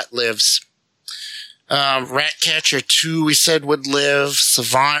lives. Ratcatcher 2, we said would live.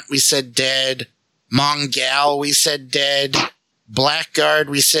 Savant, we said dead. Mongal, we said dead. Blackguard,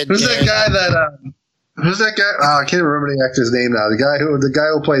 we said Who's dead. Who's that guy? Oh, I can't remember the actor's name now. The guy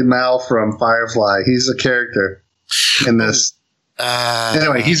who played Mal from Firefly. He's a character in this.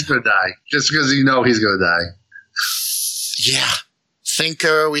 Anyway, he's going to die. Just because he's going to die. Yeah.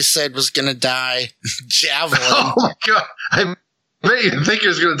 Thinker, we said was going to die. Javelin. Oh my god. I bet you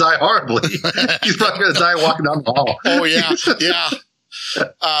Thinker's going to die horribly. He's probably going to die walking down the hall. Oh, yeah.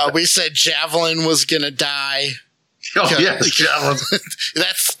 We said Javelin was going to die. Oh, yes, Javelin.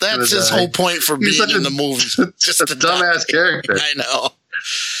 That's his whole point for being in the movie. Just a dumbass character. I know.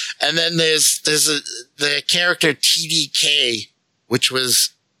 And then there's the character TDK, which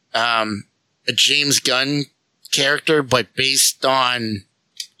was a James Gunn character, but based on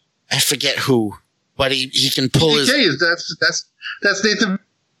I forget who, but he can pull TDK that's Nathan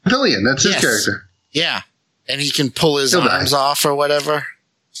Fillion. That's his character. Yeah, and he can pull his arms off or whatever.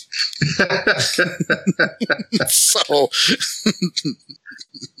 So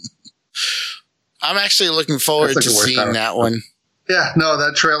I'm actually looking forward to seeing that one. Yeah, no,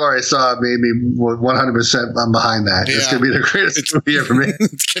 that trailer I saw made me 100% I'm behind that. Yeah. It's going to be the greatest movie ever made.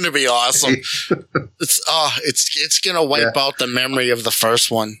 It's going to be awesome. It's going to wipe out the memory of the first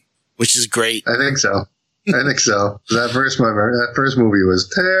one, which is great. I think so. That first movie was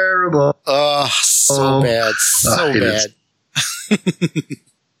terrible. Oh, so bad. So bad.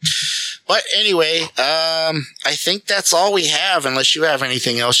 But anyway, I think that's all we have, unless you have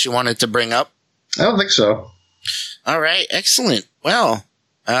anything else you wanted to bring up. I don't think so. All right, excellent. Well,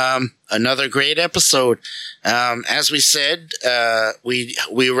 another great episode. As we said, we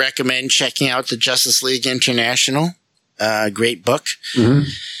recommend checking out the Justice League International. Great book. Mm-hmm.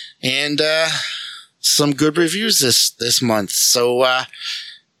 And some good reviews this month. So,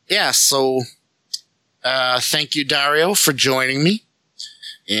 thank you, Dario, for joining me.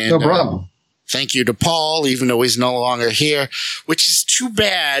 And, no problem. Thank you to Paul, even though he's no longer here, which is too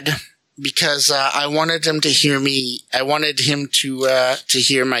bad. Because I wanted him to hear me. I wanted him to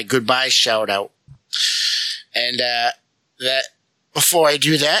hear my goodbye shout out. And that before I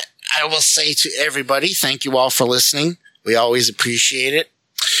do that, I will say to everybody, thank you all for listening. We always appreciate it.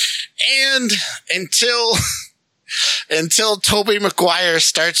 And until Tobey Maguire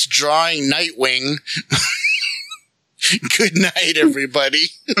starts drawing Nightwing, good night, everybody.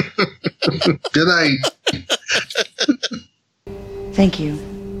 Good night. Thank you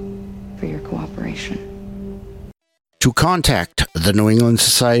for your cooperation. To contact the New England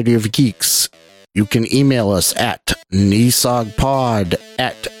Society of Geeks, you can email us at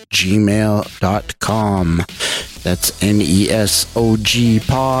nesogpod@gmail.com. That's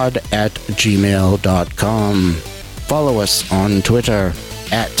nesogpod@gmail.com. Follow us on Twitter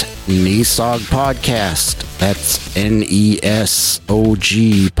at nesogpodcast. That's NESOG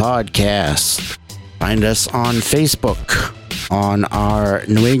Podcast. Find us on Facebook on our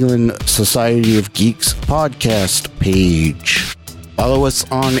New England Society of Geeks podcast page. Follow us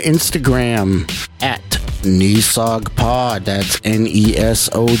on Instagram at nesogpod. That's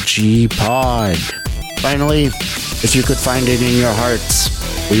NESOG Pod. Finally, if you could find it in your hearts,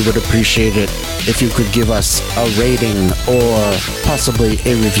 we would appreciate it if you could give us a rating or possibly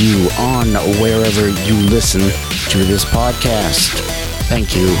a review on wherever you listen to this podcast.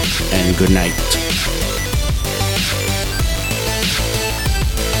 Thank you and good night.